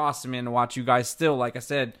super awesome, man, to watch you guys still, like I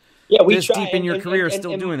said, we this try, deep in your career, and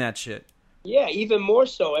still doing that shit. Yeah, even more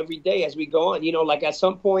so every day as we go on. You know, like at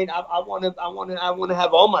some point, I want to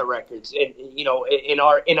have all my records,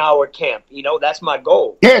 in our camp. You know, that's my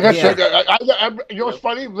goal. Yeah, that's right. You know what's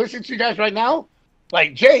funny? Listen to you guys right now.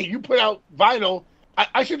 Like Jay, you put out vinyl.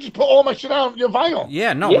 I should just put all my shit on your vinyl.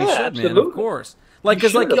 Yeah, no, Yeah, we should, absolutely. man, of course. Like,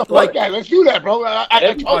 because Let's do that, bro.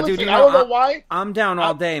 I don't know why. I'm down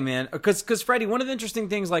all day, man. Because Freddie, one of the interesting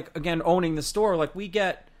things, like, again, owning the store, like, we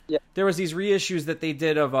get, there was these reissues that they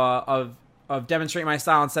did of Demonstrate My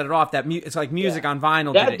Style and Set It Off. That it's like music on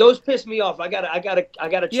vinyl. Those piss me off. I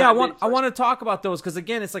gotta. Yeah, I want to talk about those because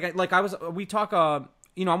again, it's we talk.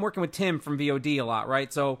 You know, I'm working with Tim from VOD a lot,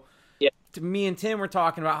 right? So. Me and Tim were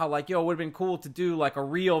talking about how, like, yo, it would have been cool to do, like, a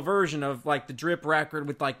real version of, like, the Drip record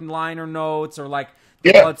with, like, liner notes or, like,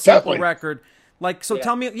 the Blood Simple record. Like, so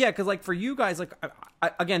tell me, because, like, for you guys, like,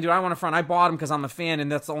 again, dude, I want to front. I bought them because I'm a fan, and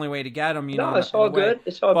that's the only way to get them, you know? No, it's all good.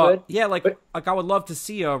 It's all good. Yeah, like, I would love to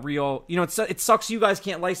see a real, you know, it sucks you guys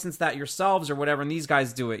can't license that yourselves or whatever, and these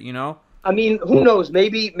guys do it, you know? I mean, who knows?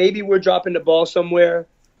 Maybe we're dropping the ball somewhere.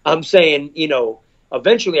 I'm saying, you know,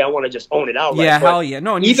 eventually I want to just own it outright. Yeah, hell yeah.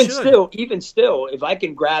 No, and even still, if I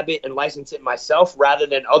can grab it and license it myself rather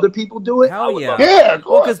than other people do it, hell yeah. Yeah,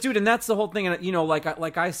 well, because, dude, and that's the whole thing. And, you know,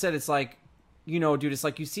 like I said, it's like, you know, dude, it's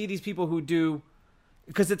like you see these people who do,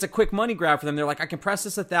 because it's a quick money grab for them. They're like, I can press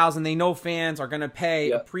this 1,000. They know fans are going to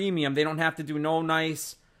pay a premium. They don't have to do no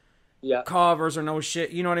nice covers or no shit.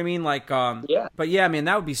 You know what I mean? Like, but yeah, man,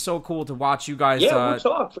 that would be so cool to watch you guys. Yeah, we'll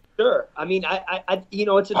talk for sure. I mean, I you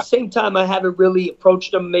know, it's at the same time I haven't really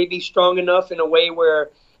approached them maybe strong enough in a way where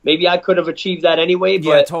maybe I could have achieved that anyway. But,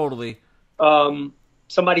 yeah, totally.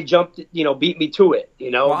 Somebody jumped, you know, beat me to it, you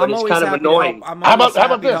know, well, but it's kind of annoying. How about this?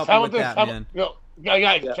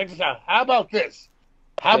 Check this out. How about this?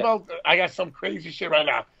 How about, I got some crazy shit right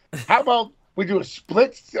now. How about we do a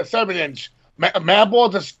split 7-inch?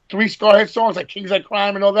 Madball does 3 Scarhead songs like Kings Like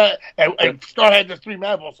Crime and all that, and Scarhead does 3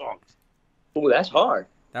 Madball songs. Oh, that's hard.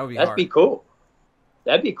 That would be That'd be cool.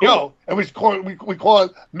 That'd be cool. Yo, and we call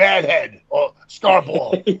it Madhead or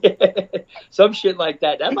Scarball. Some shit like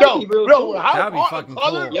that. That might be real cool. That'd be fucking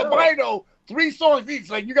cool. Vinyl, 3 songs each.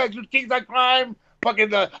 Like you guys do Kings Like Crime,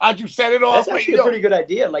 fucking How'd You Set It Off. That's actually a pretty good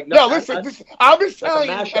idea. Like, listen, I'm just telling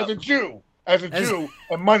you, as a Jew,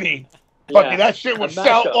 and money. Fucking that shit would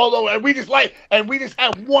sell all over, and we just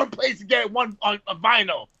have one place to get it, one on a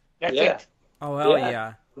vinyl. That's it. Oh hell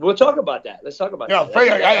yeah. We'll talk about that. Let's talk about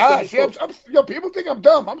that. Yo, people think I'm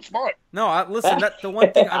dumb. I'm smart. No, listen. That's the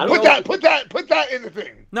one thing. Put that in the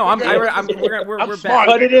thing. No, we're back.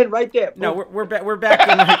 Cut it in right there. No, we're back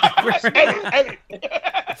in.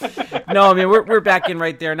 No, I mean we're back in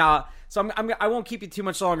right there now. So I won't keep you too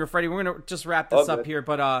much longer, Freddie. We're gonna just wrap this up here,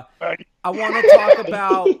 but I want to talk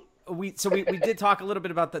about. We did talk a little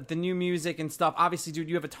bit about the new music and stuff. Obviously, dude,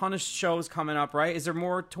 you have a ton of shows coming up, right? Is there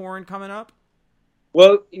more touring coming up?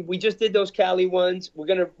 Well, we just did those Cali ones. We're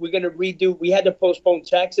gonna redo. We had to postpone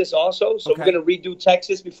Texas also, so we're gonna redo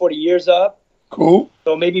Texas before the year's up. Cool.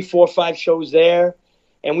 So maybe 4 or 5 shows there,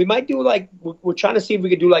 and we might do like we're trying to see if we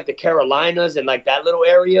could do like the Carolinas and like that little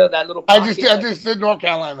area, that little. I just did North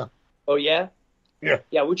Carolina. Oh yeah.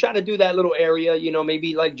 Yeah, we're trying to do that little area, you know,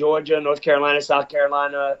 maybe like Georgia, North Carolina, South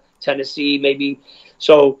Carolina, Tennessee, maybe.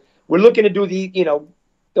 So we're looking to do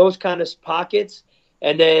those kind of pockets,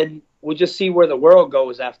 and then we'll just see where the world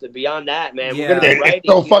goes after. Beyond that, man, we're gonna be writing. It's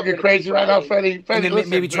so fucking crazy right now, Freddie.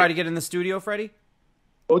 Maybe try to get in the studio, Freddie.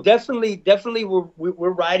 Oh, definitely.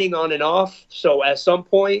 We're writing on and off. So at some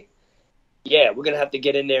point, we're gonna have to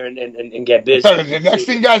get in there and get busy. So the next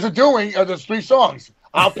thing you guys are doing are those 3 songs.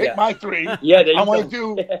 I'll pick my 3. Yeah, there you I'm go. gonna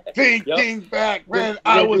do Thinking Back when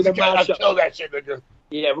I was a kid. I'll show that shit, nigga.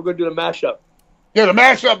 Yeah, we're gonna do the mashup. Yeah, the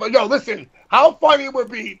mashup. Yo, listen, how funny it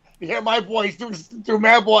would be to hear my voice do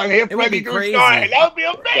Madball and hear Freddie do Star. That would be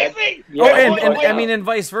amazing. And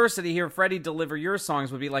vice versa, to hear Freddie deliver your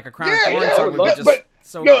songs would be like a Crown Thorns song. Would be just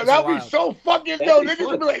so that'd be so fucking niggas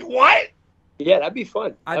would be like, what? Yeah, that'd be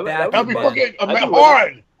fun. That'd be fucking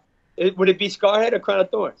hard. Would it be Scarhead or Crown of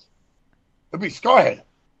Thorns? It'd be Scarhead.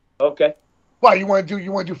 Okay. Why you want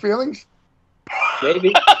to do feelings?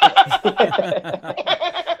 Maybe.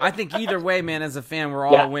 I think either way, man, as a fan, we're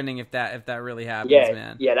all winning if that really happens,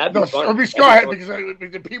 man. Yeah, that'd be fun. I'll be scarred because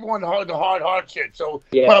the people on the hard shit. So,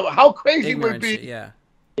 but how crazy would it be? Shit, yeah.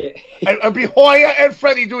 It'd be Hoya and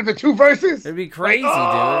Freddie doing the 2 verses. It'd be crazy, dude.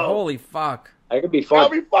 Holy fuck. That could be fun.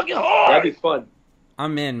 That'd be fucking hard. That'd be fun.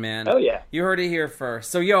 I'm in, man. Oh yeah. You heard it here first.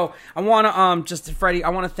 So, yo, I want to Freddie, I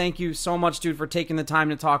want to thank you so much, dude, for taking the time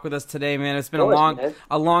to talk with us today, man. It's been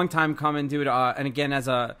a long time coming, dude. And again, as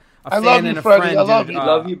a fan and a friend, dude. I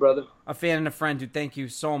love you, brother. A fan and a friend, dude. Thank you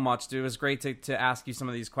so much, dude. It was great to ask you some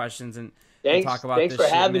of these questions and talk about this shit, man. Thanks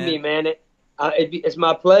for having me, man. It's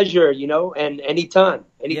my pleasure, and anytime.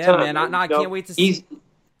 Yeah, man. I can't wait to see.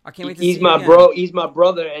 I can't wait to see He's my again. bro. He's my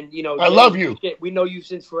brother, and I love you. Shit, we know you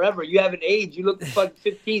since forever. You haven't aged. You look fucking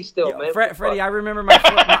 15 still, man. Freddie, I remember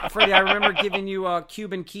Freddie. I remember giving you a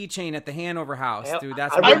Cuban keychain at the Hanover house, dude.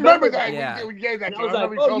 I remember that. Yeah. We gave that. I was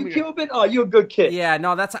like, "Oh, you Cuban? Oh, you a good kid." Yeah,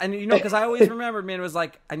 no, that's because I always remembered, man. It was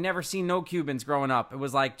like I never seen no Cubans growing up. It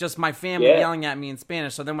was like just my family yelling at me in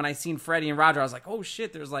Spanish. So then when I seen Freddie and Roger, I was like, "Oh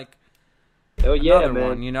shit!" There's like another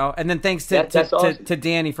one, And then thanks to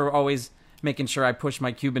Danny for always making sure I push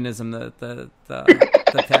my Cubanism the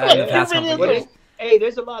past couple years. Hey,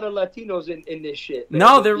 there's a lot of Latinos in this shit, man.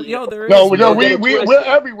 No, there is. No, we're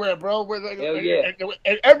everywhere, bro.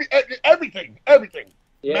 Everything.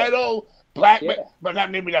 Yeah. Metal, black metal, but not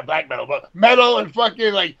maybe not black metal, but metal and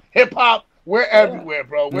fucking like hip hop. We're everywhere,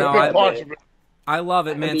 bro. We're big parts of it. I love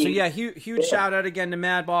it, man. So yeah, huge shout out again to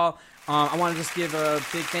Madball. I want to just give a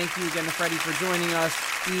big thank you again to Freddie for joining us.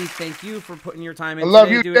 Steve, thank you for putting your time in. I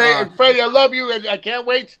love you, Freddie. I love you, and I can't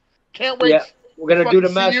wait. Yeah. We're gonna do the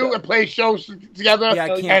mashup. See you and play shows together,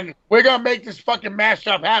 and we're gonna make this fucking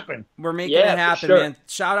mashup happen. We're making it happen, man.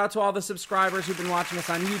 Shout out to all the subscribers who've been watching us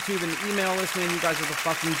on YouTube and email listening. You guys are the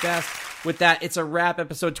fucking best. With that, it's a wrap.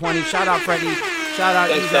 Episode 20. Shout out Freddie. Shout out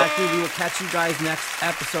Ezak, dude. We will catch you guys next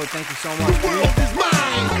episode. Thank you so much. The world is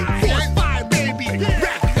mine. Force fire, baby.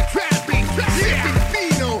 Rapping the trap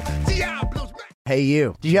beat. Diablos. Hey,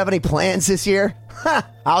 you. Do you have any plans this year?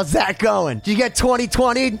 How's that going? Did you get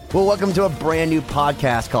 2020'd? Well, welcome to a brand new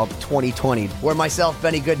podcast called 2020, where myself,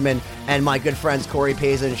 Benny Goodman, and my good friends Corey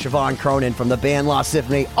Paisley and Siobhan Cronin from the band Lost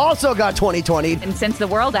Symphony also got 2020'd. And since the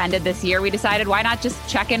world ended this year, we decided why not just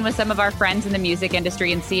check in with some of our friends in the music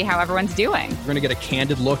industry and see how everyone's doing. We're going to get a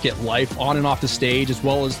candid look at life on and off the stage, as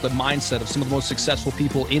well as the mindset of some of the most successful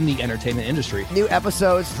people in the entertainment industry. New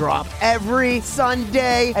episodes drop every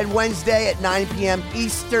Sunday and Wednesday at 9 p.m.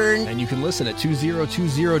 Eastern. And you can listen at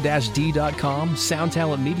 2020-d.com,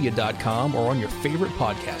 soundtalentmedia.com, or on your favorite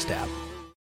podcast app.